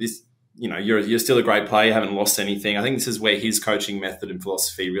 you're still a great player. You haven't lost anything. I think this is where his coaching method and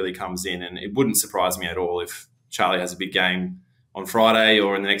philosophy really comes in. And it wouldn't surprise me at all if Charlie has a big game on Friday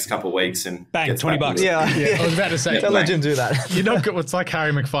or in the next couple of weeks and Bang, gets $20. back into it. Yeah. I was about to say, Don't let Jim do that. you're not good. It's like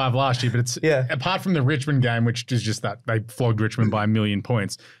Harry McFive last year, but it's apart from the Richmond game, which is just that they flogged Richmond by 1,000,000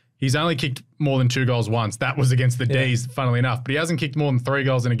 points. He's only kicked more than 2 goals once. That was against the D's, funnily enough. But he hasn't kicked more than 3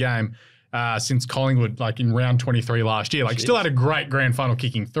 goals in a game since Collingwood, like in round 23 last year. Like, still had a great grand final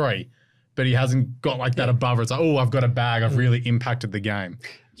kicking 3, but he hasn't got like that above it. It's like, oh, I've got a bag. I've really impacted the game.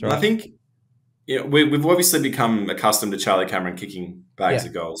 Right. I think we've obviously become accustomed to Charlie Cameron kicking bags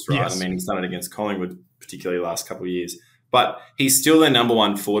of goals, right? Yes. I mean, he's done it against Collingwood, particularly the last couple of years. But he's still their number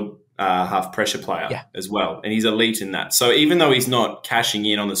 1 forward half pressure player as well. And he's elite in that. So even though he's not cashing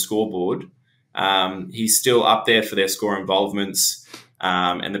in on the scoreboard, he's still up there for their score involvements.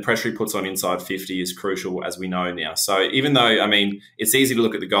 And the pressure he puts on inside 50 is crucial, as we know now. So even though, I mean, it's easy to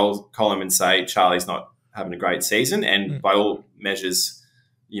look at the goal column and say Charlie's not having a great season. And by all measures,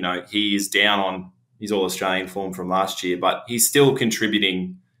 you know, he is down on his All-Australian form from last year, but he's still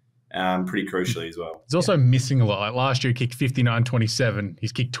contributing pretty crucially as well. He's also missing a lot. Like last year, he kicked 59-27.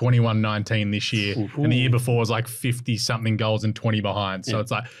 He's kicked 21-19 this year. And the year before was like 50-something goals and 20 behind. So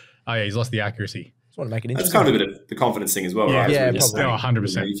it's like, oh, yeah, he's lost the accuracy. Just want to make it That's interesting. kind of a bit of the confidence thing as well, right? Yeah, As we probably. were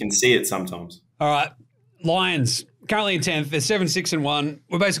just saying. 100%. You can see it sometimes. All right. Lions, currently in 10th. They're 7-6-1.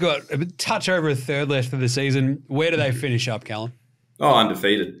 We've basically got a touch over a third left of the season. Where do they finish up, Callum? Oh,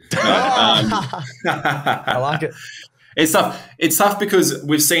 undefeated. No, I like it. It's tough. It's tough because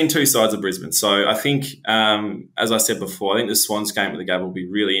we've seen 2 sides of Brisbane. So I think, as I said before, I think the Swans game at the Gabba will be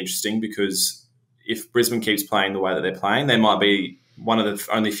really interesting because if Brisbane keeps playing the way that they're playing, they might be one of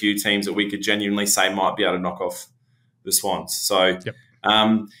the only few teams that we could genuinely say might be able to knock off the Swans. So,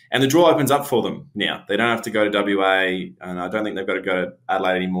 and the draw opens up for them now. They don't have to go to WA, and I don't think they've got to go to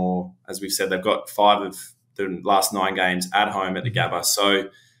Adelaide anymore. As we've said, they've got 5 of the last 9 games at home at the Gabba. So,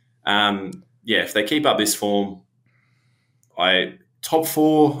 if they keep up this form, top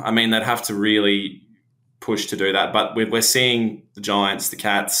 4, I mean, they'd have to really push to do that. But we're seeing the Giants, the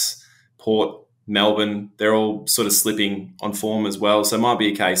Cats, Port, Melbourne, they're all sort of slipping on form as well. So it might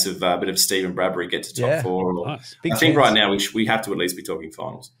be a case of a bit of Stephen Bradbury get to top 4. Or, Nice. I think right now we have to at least be talking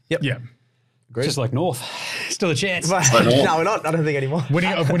finals. Yep. Yeah. Agreed. Just like North. Still a chance. No, we're not. I don't think anymore.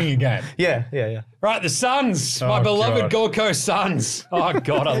 Winning a game. Yeah. Right, the Suns. My Oh, beloved God. Gold Coast Suns. Oh,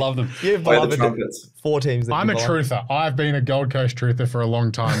 God, I love them. You've Play the beloved trumpets. 4 teams. That I'm you a follow. truther. I've been a Gold Coast truther for a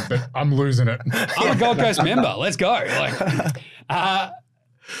long time, but I'm losing it. I'm a Gold Coast member. Let's go.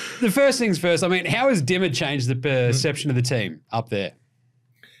 The first things first, I mean, how has Dimmer changed the perception of the team up there?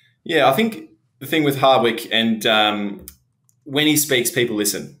 Yeah, I think the thing with Hardwick and when he speaks, people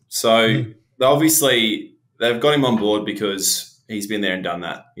listen. So they've got him on board because he's been there and done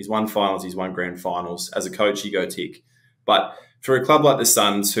that. He's won finals. He's won grand finals. As a coach, you go tick. But for a club like the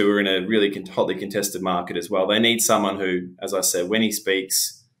Suns, who are in a really hotly contested market as well, they need someone who, as I said, when he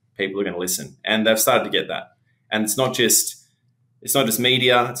speaks, people are going to listen. And they've started to get that. And it's not just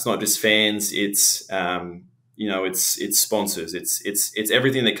media. It's not just fans. It's it's sponsors. It's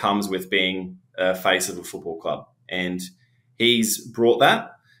everything that comes with being a face of a football club. And he's brought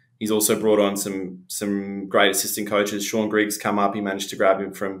that. He's also brought on some great assistant coaches. Sean Griggs come up. He managed to grab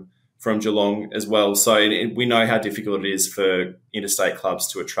him from Geelong as well. So we know how difficult it is for interstate clubs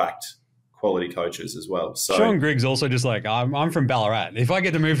to attract quality coaches as well. So Sean Griggs also just like, I'm from Ballarat. If I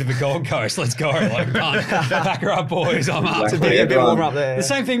get to move to the Gold Coast, let's go. Like, pack her up, boys. I'm up. Exactly. Be a bit warmer up there. The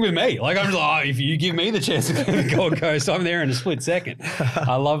same thing with me. Like, I'm just like, if you give me the chance to go to the Gold Coast, I'm there in a split second.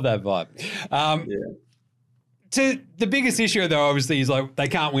 I love that vibe. The biggest issue, though, obviously, is like they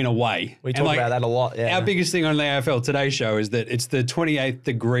can't win away. We talk about that a lot. Yeah. Our biggest thing on the AFL Today Show is that it's the 28th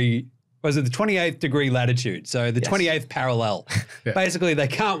degree. Was it the 28th degree latitude? So the 28th parallel. Basically, they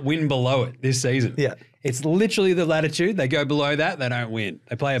can't win below it this season. Yeah. It's literally the latitude. They go below that, they don't win.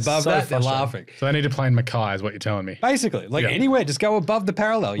 They play above So that, they're frustrating. laughing. So they need to play in Mackay is what you're telling me. Basically, anywhere, just go above the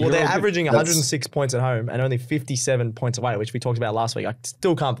parallel. Well, You're they're all good. averaging 106 points at home and only 57 points away, which we talked about last week. I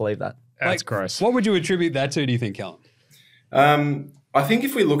still can't believe that. That's gross. What would you attribute that to, do you think, Callum? I think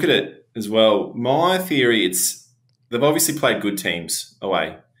if we look at it as well, my theory, they've obviously played good teams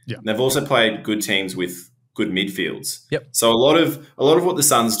away. Yeah. They've also played good teams with good midfields. Yep. So a lot of what the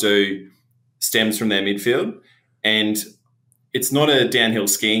Suns do stems from their midfield, and it's not a downhill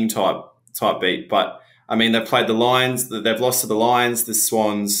skiing type beat. But I mean, they've played the Lions. They've lost to the Lions, the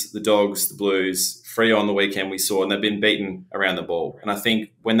Swans, the Dogs, the Blues. Freo on the weekend we saw, and they've been beaten around the ball. And I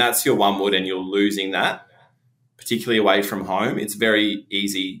think when that's your one wood and you're losing that, particularly away from home, it's very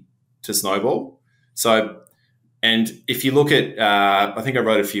easy to snowball. So, and if you look at, I think I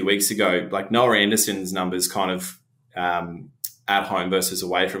wrote a few weeks ago, like Noah Anderson's numbers kind of at home versus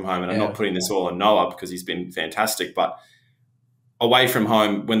away from home. And I'm not putting this all on Noah because he's been fantastic, but away from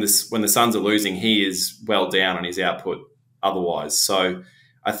home, when the Suns are losing, he is well down on his output otherwise. So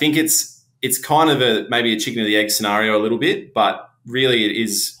I think it's kind of maybe a chicken or the egg scenario a little bit, but really it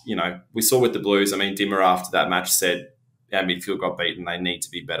is, we saw with the Blues, I mean, Dimmer after that match said our midfield got beaten, they need to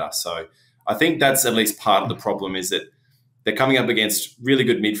be better. So I think that's at least part of the problem, is that they're coming up against really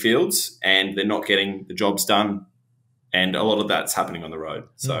good midfields and they're not getting the jobs done. And a lot of that's happening on the road.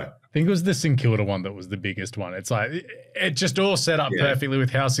 So I think it was the St Kilda one that was the biggest one. It's like, it just all set up perfectly with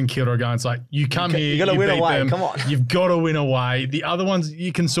how St Kilda are going. It's like, you come here, you got to win away. Them, come on. You've got to win away. The other ones,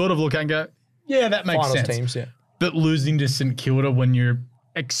 you can sort of look at and go, yeah, that makes Finals sense. teams, yeah. But losing to St Kilda when you're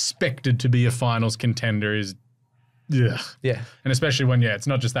expected to be a finals contender is, ugh. Yeah. And especially when, it's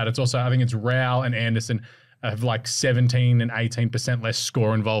not just that. It's also, I think it's Rao and Anderson have like 17 and 18% less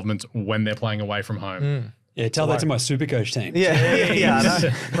score involvement when they're playing away from home. Yeah, tell that to my Supercoach team. Yeah, I know.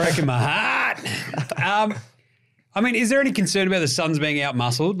 Breaking my heart. I mean, is there any concern about the Suns being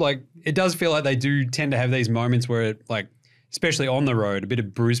out-muscled? Like, it does feel like they do tend to have these moments where, like, especially on the road, a bit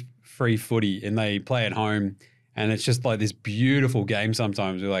of bruise-free footy, and they play at home, and it's just like this beautiful game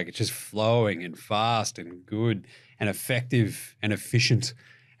sometimes where, like, it's just flowing and fast and good and effective and efficient.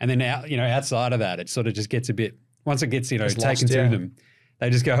 And then, outside of that, it sort of just gets a bit, once it gets, taken to them, they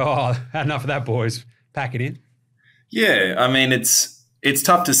just go, oh, had enough of that, boys. Pack it in. Yeah, I mean, it's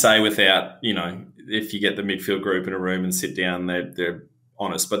tough to say without, if you get the midfield group in a room and sit down, they're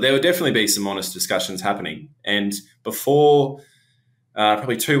honest. But there would definitely be some honest discussions happening. And before,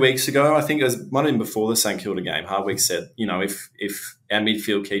 probably 2 weeks ago, I think might have been before the St Kilda game, Hardwick said, if our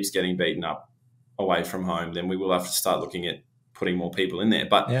midfield keeps getting beaten up away from home, then we will have to start looking at putting more people in there.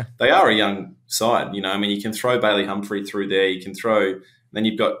 But they are a young side. I mean, you can throw Bailey Humphrey through there. You can throw... Then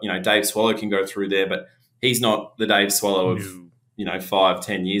you've got, Dave Swallow can go through there, but he's not the Dave Swallow of,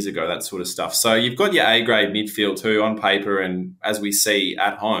 5-10 years ago, that sort of stuff. So you've got your A-grade midfield who, on paper and as we see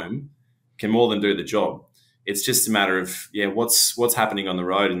at home, can more than do the job. It's just a matter of, what's happening on the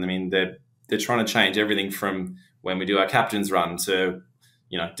road. And I mean, they're trying to change everything from when we do our captain's run to,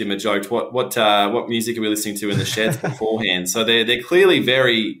 Dimmer joked, what music are we listening to in the sheds beforehand? So they're clearly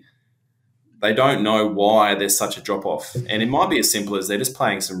very... They don't know why there's such a drop-off. And it might be as simple as they're just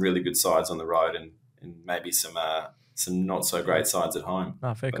playing some really good sides on the road and maybe some not-so-great sides at home.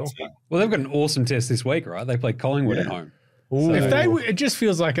 Oh, fair cool. Well, they've got an awesome test this week, right? They play Collingwood at home. So it just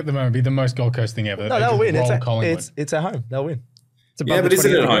feels like at the moment be the most Gold Coast thing ever. No, they'll win. It's at home. They'll win. But is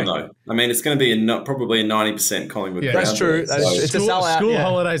it at home, though? I mean, it's going to be probably a 90% Collingwood. Yeah, that's true. It's a sellout. School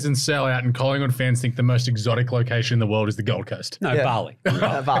holidays and sellout, and Collingwood fans think the most exotic location in the world is the Gold Coast. No, Bali.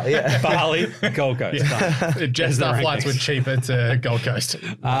 Bali, Bali, Gold Coast. Jetstar flights were cheaper to Gold Coast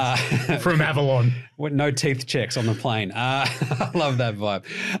from Avalon. With no teeth checks on the plane. I love that vibe.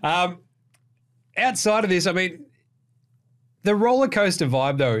 Outside of this, I mean, the roller coaster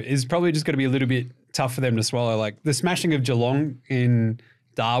vibe, though, is probably just going to be a little bit tough for them to swallow. Like the smashing of Geelong in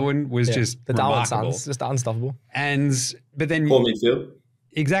Darwin was just the remarkable. Darwin Suns, just unstoppable. Poor midfield.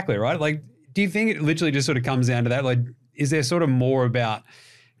 Exactly, right? Like, do you think it literally just sort of comes down to that? Like, is there sort of more about,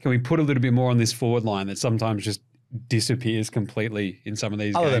 can we put a little bit more on this forward line that sometimes just disappears completely in some of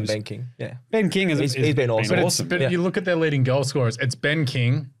these games? Other than Ben King, Ben King he's been awesome. But you look at their leading goal scorers, it's Ben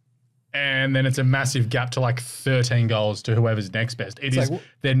King, and then it's a massive gap to like 13 goals to whoever's next best.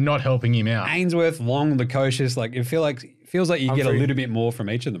 They're not helping him out. Ainsworth, Long, Lukosius, like it feels like you get a little bit more from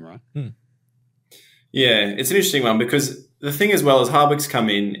each of them, right? Yeah, it's an interesting one because the thing as well is Hardwick's come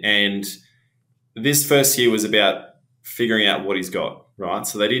in and this first year was about figuring out what he's got, right?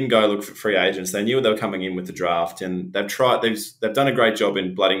 So they didn't go look for free agents. They knew they were coming in with the draft and they've done a great job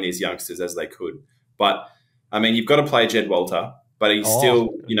in blooding these youngsters as they could. But I mean, you've got to play Jed Walter. But he's still,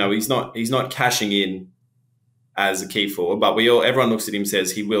 he's not cashing in as a key forward. But everyone looks at him and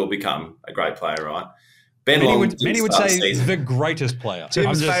says he will become a great player, right? Many would say the greatest player.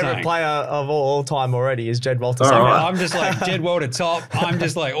 Jim's favourite player of all time already is Jed Walter. Right. I'm just like Jed Walter top. I'm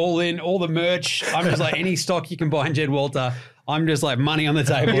just like all in, all the merch. I'm just like any stock you can buy in Jed Walter. I'm just like money on the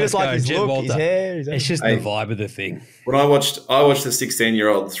table. Just like his Jed look, Walter. his hair. It's just the vibe of the thing. When I watched the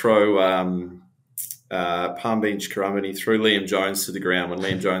 16-year-old throw Palm Beach Currumbin, and he threw Liam Jones to the ground when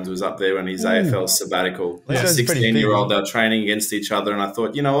Liam Jones was up there on his AFL sabbatical. The 16-year-old, they were training against each other, and I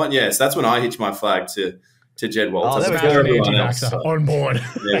thought, you know what? Yes, that's when I hitched my flag to Jed Walter. On board.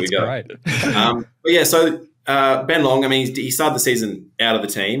 There we go. Great. So Ben Long, I mean, he started the season out of the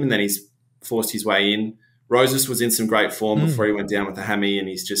team, and then he's forced his way in. Roses was in some great form before he went down with the hammy, and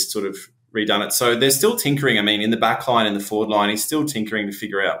he's just sort of redone it. So they're still tinkering. I mean, in the back line and the forward line, he's still tinkering to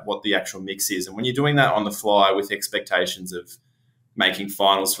figure out what the actual mix is. And when you're doing that on the fly with expectations of making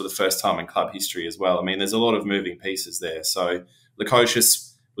finals for the first time in club history as well, I mean, there's a lot of moving pieces there. So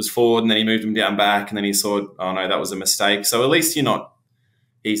Lukosius was forward and then he moved him down back and then he saw, oh no, that was a mistake. So at least he's not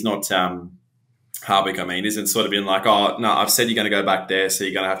Harvick, I mean, isn't sort of been like, oh, no, I've said you're going to go back there, so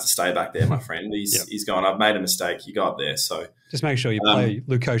you're going to have to stay back there, my friend. He's gone, I've made a mistake, you go up there. So just make sure you play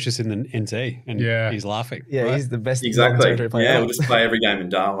Lukosius in the NT and he's laughing. Yeah, right? He's the best. Exactly. Yeah, we'll just play every game in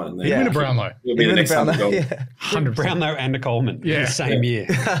Darwin. And then Even a Brownlow. He'll be the next time. 100%. Brownlow and a Coleman in the same year.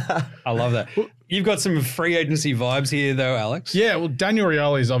 I love that. You've got some free agency vibes here, though, Alex. Yeah, well, Daniel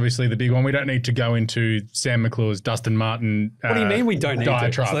Rioli is obviously the big one. We don't need to go into Sam McClure's, Dustin Martin. What do you mean we don't need to?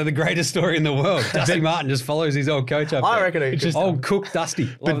 It's like the greatest story in the world. Dusty Martin just follows his old coach up there. I reckon it's just old cook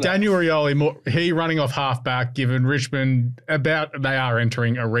Dusty. But Daniel Rioli, he running off halfback, given Richmond they are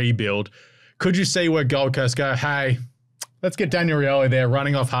entering a rebuild. Could you see where Gold Coast go, hey, let's get Daniel Rioli there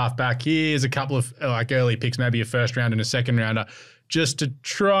running off halfback. Here's a couple of early picks, maybe a first round and a second rounder, just to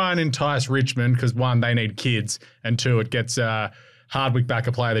try and entice Richmond because, one, they need kids, and two, it gets Hardwick back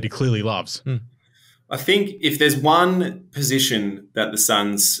a player that he clearly loves. I think if there's one position that the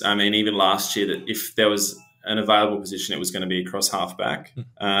Suns, I mean, even last year, that if there was an available position, it was going to be across halfback.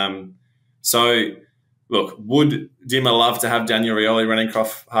 So, look, would Dimmer love to have Daniel Rioli running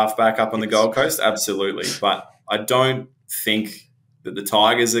across halfback up on the Gold Coast? Absolutely. But I don't think that the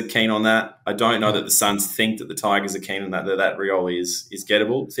Tigers are keen on that. I don't know that the Suns think that the Tigers are keen on that Rioli is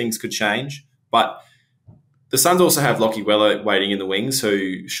gettable. Things could change. But the Suns also have Lockie Weller waiting in the wings,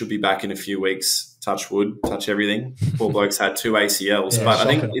 who should be back in a few weeks. Touch wood, touch everything. Poor bloke's had 2 ACLs. Yeah, but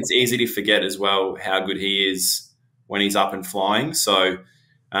shocking. I think it's easy to forget as well how good he is when he's up and flying. So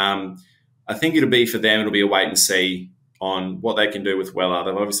I think it'll be a wait and see on what they can do with Weller.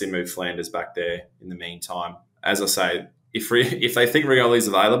 They've obviously moved Flanders back there in the meantime. As I say, if they think Rioli's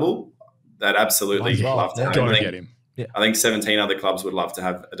available, they'd absolutely love to have him. Get him. Yeah. I think 17 other clubs would love to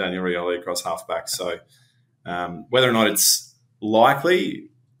have a Daniel Rioli across halfback. So whether or not it's likely,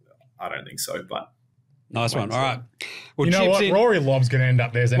 I don't think so. But nice one. All right. Well, you know what? Rory Lobb's going to end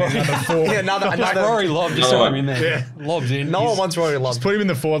up there as another forward. Yeah, another Rory Lobb, just throw him in there. Yeah. Lobb's in. No one wants Rory Lobb. Just put him in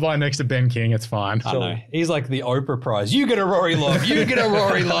the forward line next to Ben King. It's fine. I know. He's like the Oprah Prize. You get a Rory Lobb. You get a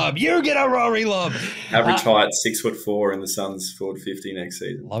Rory Lobb. You get a Rory Lobb. average height 6'4" in the Suns forward 50 next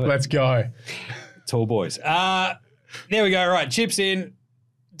season. Love it. Let's go. Tall boys. There we go. Right. Chips in.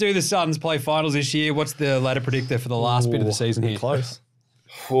 Do the Suns play finals this year? What's the ladder predictor for the last bit of the season here? Close.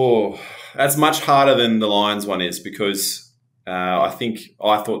 Oh, that's much harder than the Lions one is because I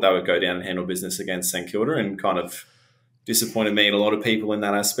thought they would go down and handle business against St Kilda and kind of disappointed me and a lot of people in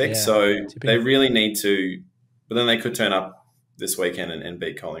that aspect. Yeah, so they really need to, but then they could turn up this weekend and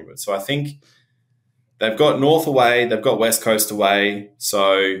beat Collingwood. So I think they've got North away, they've got West Coast away.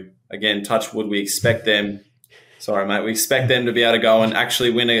 So again, touch wood, we expect them. Sorry, mate. We expect them to be able to go and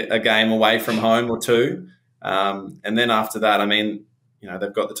actually win a game away from home or two. And then after that, I mean,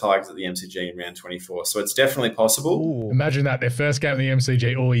 they've got the Tigers at the MCG in round 24. So it's definitely possible. Ooh. Imagine that. Their first game at the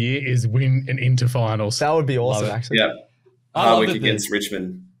MCG all year is win and into finals. That would be awesome, actually. Yeah. Hardwick against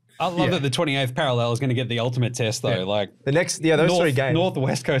Richmond. I love that the 28th parallel is going to get the ultimate test, though. Yeah. Like The next, those 3 games. North,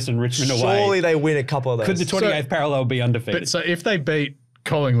 West Coast and Richmond away. Surely they win a couple of those. Could the 28th parallel be undefeated? But so if they beat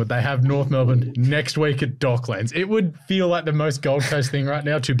Collingwood, they have North Melbourne next week at Docklands. It would feel like the most Gold Coast thing right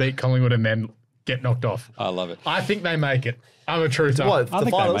now to beat Collingwood and then get knocked off. I love it. I think they make it. I'm a truther. What? I The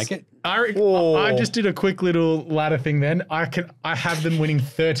think finals? they make it. I just did a quick little ladder thing then. I have them winning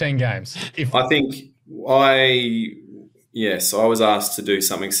 13 games. I think I was asked to do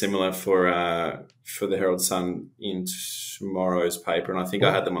something similar for the Herald Sun in tomorrow's paper, and I think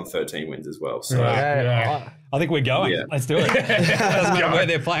I had them on 13 wins as well. So Yeah. I think we're going. Yeah. Let's do it. Doesn't matter where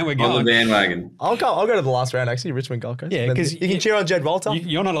they're playing, we're on going. the bandwagon. I'll go to the last round, actually, Richmond Gold Coast. Yeah, Then 'cause you can cheer on Jed Walter.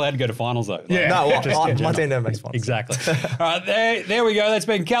 You're not allowed to go to finals, though. Yeah. No, my general. team never makes finals. Exactly. All right, there we go. That's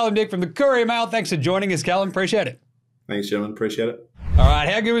been Callum Dick from the Courier Mail. Thanks for joining us, Callum. Appreciate it. Thanks, gentlemen. Appreciate it. All right,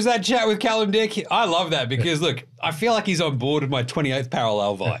 how good was that chat with Callum Dick? I love that because, look, I feel like he's on board with my 28th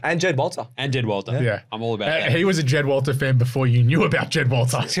parallel vibe. And Jed Walter. And Jed Walter. Yeah. I'm all about that. He was a Jed Walter fan before you knew about Jed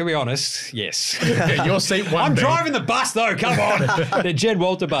Walter. To be honest, yes. Yeah, your seat 1B. I'm driving the bus, though. Come on. The Jed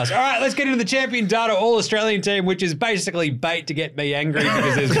Walter bus. All right, let's get into the champion data All-Australian team, which is basically bait to get me angry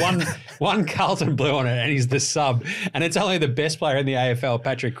because there's one Carlton Blue on it and he's the sub. And it's only the best player in the AFL,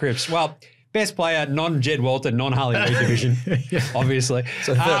 Patrick Cripps. Well, best player, non-Jed Walter, non-Harley Reid division, obviously.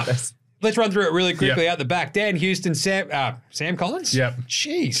 So third best. Let's run through it really quickly out the back. Dan Houston, Sam Collins? Yep.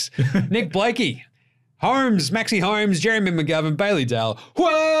 Jeez. Nick Blakey. Holmes, Maxie Holmes, Jeremy McGovern, Bailey Dale.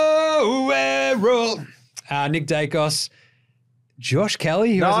 Whoa, Nick Dacos. Josh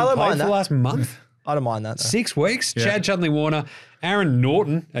Kelly, who hasn't played for the last month. I don't mind that, though. 6 weeks. Yeah. Chad Chudley-Warner. Aaron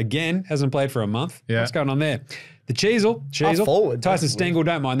Norton, again, hasn't played for a month. Yeah. What's going on there? The Cheezel. Up forward. Tyson That's Stengel,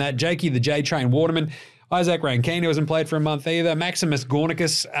 don't mind that. Jakey, the J-Train Waterman. Isaac Rankine hasn't played for a month either. Maximus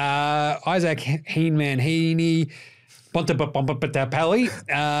Gornicus. Isaac Heenman Heaney. Pontapapali.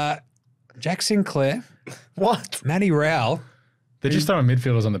 Jack Sinclair. What? Matty Rowell. They're just throwing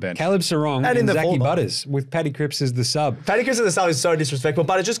midfielders on the bench. Caleb Sarong And in and the Zachy forward. Butters with Paddy Cripps as the sub. Paddy Cripps at the start is so disrespectful,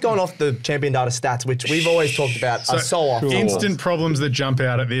 but it's just gone off the champion data stats, which we've always talked about so often. Instant problems that jump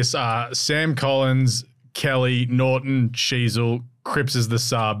out at this are Sam Collins, Kelly, Norton, Sheasel, Cripps is the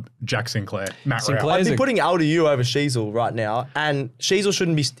sub, Jack Sinclair, Matt Rowell. Sinclair- I'd be putting LDU over Sheasel right now, and Sheasel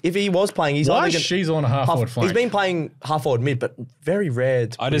shouldn't be. If he was playing, he's Why only is Sheasel on a half-forward flank? He's been playing half forward mid, but very rare.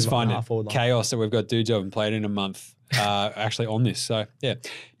 To I put just him on find a it half forward line. chaos that we've got dudes who haven't played in a month actually on this. So, yeah.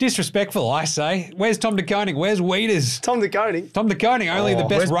 Disrespectful, I say. Where's Tom de Koning? Where's Weeders? Tom de Koning. Tom de Koning, only the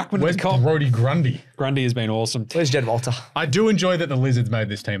best ruckman in Where's the comp. Brody Grundy? Grundy has been awesome. Where's Jed Walter? I do enjoy that the Lizards made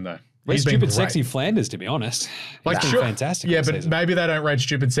this team, though. Where's He's been stupid great. sexy Flanders, to be honest? He's been sure. fantastic. Yeah, all but season. maybe they don't rate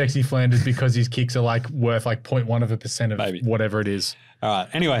stupid sexy Flanders because his kicks are like worth like 0.1% of Maybe. whatever it is. All right.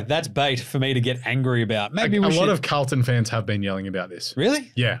 Anyway, that's bait for me to get angry about. Maybe A we should. lot of Carlton fans have been yelling about this.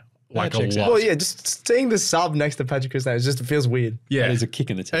 Really? Yeah, like a checks lot. out. Well, yeah, just seeing the sub next to Patrick Cripps, it just feels weird. Yeah, That is a kick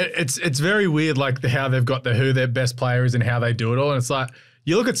in the teeth. It's very weird, like how they've got who their best player is and how they do it all. And it's like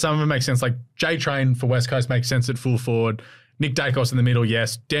you look at some of them make sense. Like J Train for West Coast makes sense at full forward. Nick Dacos in the middle,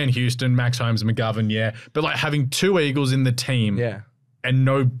 yes. Dan Houston, Max Holmes, McGovern, yeah. But like having two Eagles in the team, Yeah. and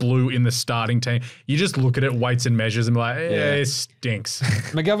no Blue in the starting team, you just look at it, weights and measures, and be like, it stinks.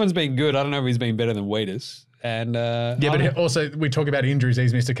 McGovern's been good. I don't know if he's been better than Weeders. And Yeah, but also we talk about injuries.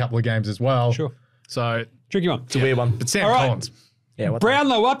 He's missed a couple of games as well. Sure. So, Tricky one. It's a weird one. but Sam All right. Collins. Yeah, what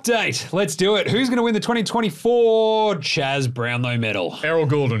Brownlow update. Let's do it. Who's going to win the 2024 Chaz Brownlow medal? Errol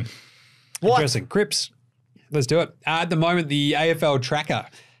Goulden. Interesting. Cripps. Let's do it. At the moment, the AFL tracker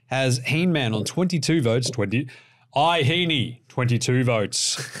has Heenman on 22 votes. I Heaney, 22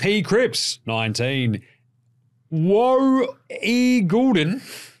 votes. P. Cripps, 19. Woe E. Goulden,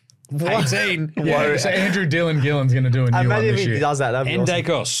 18. Yeah, so Andrew Dylan Gillen's going to do a new one Imagine if this he year. does that. That'd be And awesome.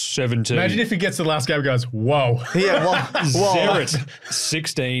 Dacos, 17. Imagine if he gets to the last game and goes, whoa. Yeah, well, Zerrett,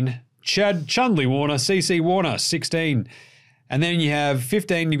 16. Chad Chundley Warner, CC Warner, 16. And then you have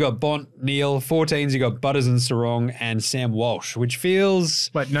 15, you've got Bont, Neil. 14s, you've got Butters and Sarong and Sam Walsh, which feels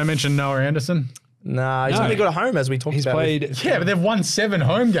Wait, no mention Noah Anderson? nah, he's No. only got a home as we talked he's about. played. Yeah, but they've won 7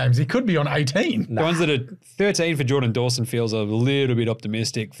 home games. He could be on 18. The ones that are 13 for Jordan Dawson feels a little bit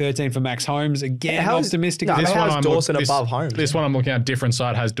optimistic. 13 for Max Holmes, again, How is- optimistic. no, This how one, is Dawson above Holmes? This one I'm looking at, different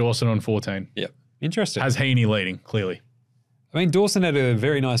side, has Dawson on 14. yeah, interesting. Has Heaney leading, clearly. I mean, Dawson had a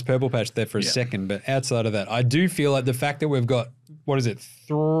very nice purple patch there for a second, but outside of that, I do feel like the fact that we've got, what is it,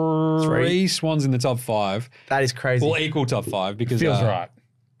 three Swans in the top 5, That is crazy. will equal top 5 because Feels right.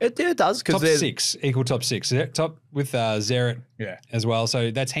 It does because top 6 equal top 6. Top with Zerrett Yeah. as well.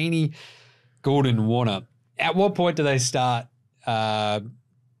 So that's Heaney, Gordon, Warner. At what point do they start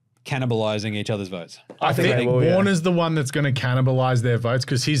cannibalizing each other's votes? I think they will, yeah. Warner's the one that's going to cannibalize their votes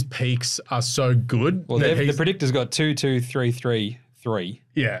because his peaks are so good. Well, that the he's- predictor's got 2, 2, 3, 3, 3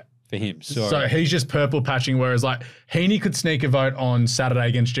 yeah. for him. So, So he's just purple patching, whereas like Heaney could sneak a vote on Saturday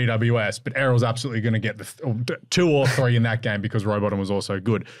against GWS, but Errol's absolutely going to get the 2 or 3 in that game because Rowbottom was also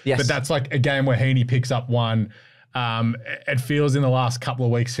good. Yes. But that's like a game where Heaney picks up 1. It feels in the last couple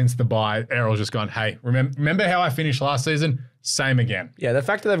of weeks since the bye, Errol's just gone, hey, remember how I finished last season? Same again. yeah, the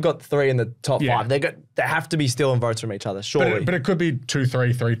fact that they've got 3 in the top Yeah. 5, they have to be stealing votes from each other, surely. But it could be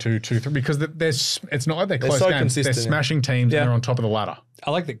 2-3, 3-2, 2-3 because it's not like they're close so games. consistent, They're yeah. smashing teams Yeah. and they're on top of the ladder.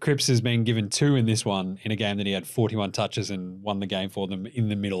 I like that Cripps has been given 2 in this one in a game that he had 41 touches and won the game for them in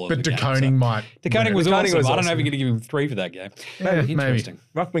the middle of But the game. DeConing might. DeConing was DeConing awesome. was I don't know if awesome. you're going to give him 3 for that game. Maybe. Interesting.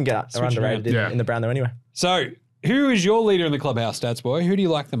 Ruckman are underrated around. in the Brownlow anyway. So, who is your leader in the clubhouse, Stats Boy? Who do you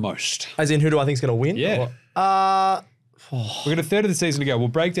like the most? As in, who do I think is going to win? Yeah. Or- We've got a third of the season to go. We'll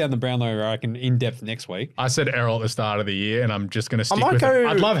break down the Brownlow, I reckon, in depth next week. I said Errol at the start of the year, and I'm just going to stick might with go- it.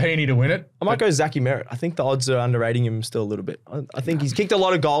 I'd love Heaney to win it. I might go Zachy Merritt. I think the odds are underrating him still a little bit. I think he's kicked a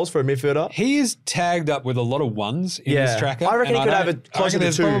lot of goals for a midfielder. He is tagged up with a lot of 1s in Yeah. this tracker. I reckon and he could have don't- it I closer reckon to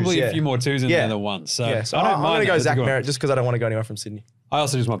there's 2s, probably yeah. a few more 2s in Yeah. there than 1s. So, Yeah, so I don't I'm mind going to that. go That's a Zach good one. Merritt just because I don't want to go anyone from Sydney. I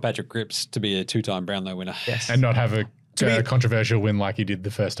also just want Patrick Cripps to be a 2-time Brownlow winner. Yes. And not have a be- controversial win like he did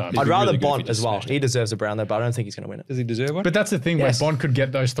the first time. I'd be rather really good if Bont he as just well. smashed it. He deserves a Brownlow, but I don't think he's going to win it. Does he deserve one? But that's the thing Yes. where Bond could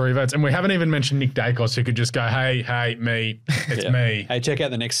get those 3 votes. And we haven't even mentioned Nick Dacos, who could just go, hey, me, it's me. Hey, check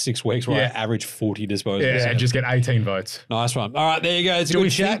out the next 6 weeks where Yeah. I average 40 disposals. Yeah, and just get 18 votes. Nice one. All right, there you go. It's a Do we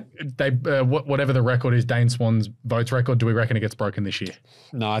good chat. think they whatever the record is, Dane Swan's votes record, do we reckon it gets broken this year?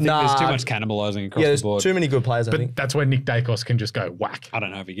 No, I think there's too Nah. much cannibalizing across Yeah, the there's board. too many good players, I But think. that's where Nick Dacos can just go whack. I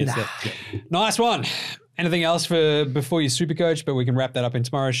don't know if he gets that. Nice one. Anything else for before you super coach? But we can wrap that up in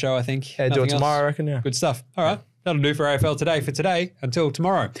tomorrow's show, I think. Yeah, do Nothing it tomorrow, else? I reckon, yeah. Good stuff. All right. That'll do for AFL Today for today. Until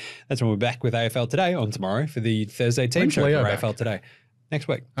tomorrow. That's when we're back with AFL Today on tomorrow for the Thursday team When's show Leo for back? AFL Today. Next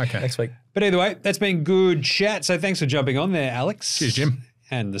week. Okay. Next week. But either way, that's been good chat. So thanks for jumping on there, Alex. Cheers, Jim.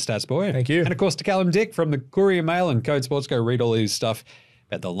 And the Stats Boy. Thank you. And of course to Callum Dick from the Courier Mail and Code Sports. Go read all his stuff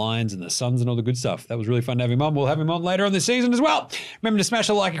about the Lions and the Suns and all the good stuff. That was really fun to have him on. We'll have him on later on this season as well. Remember to smash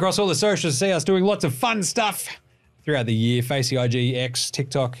a like across all the socials to see us doing lots of fun stuff throughout the year. Facey IG, X,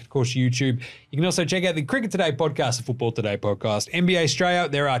 TikTok, of course, YouTube. You can also check out the Cricket Today podcast, the Football Today podcast. NBA Australia,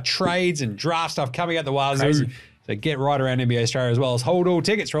 there are trades and draft stuff coming out the wazoo. Crazy. So get right around NBA Australia as well as hold all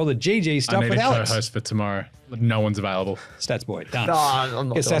tickets for all the GG stuff I need with a Alex. co-host for tomorrow. No one's available. Stats Boy, done. No, I'm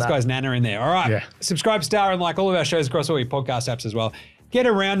not Get doing Stats that. Guy's Nana in there. All right. Yeah. Subscribe, star, and like all of our shows across all your podcast apps as well. Get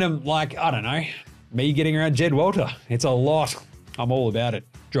around them like, I don't know, me getting around Jed Walter. It's a lot. I'm all about it.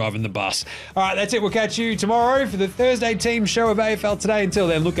 Driving the bus. All right, that's it. We'll catch you tomorrow for the Thursday team show of AFL Today. Until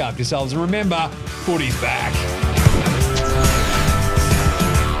then, look after yourselves. And remember, footy's back.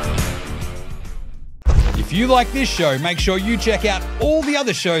 If you like this show, make sure you check out all the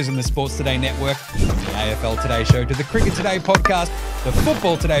other shows on the Sports Today network, from the AFL Today Show to the Cricket Today podcast, the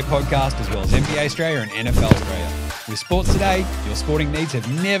Football Today podcast, as well as NBA Australia and NFL Australia. With Sports Today, your sporting needs have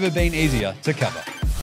never been easier to cover.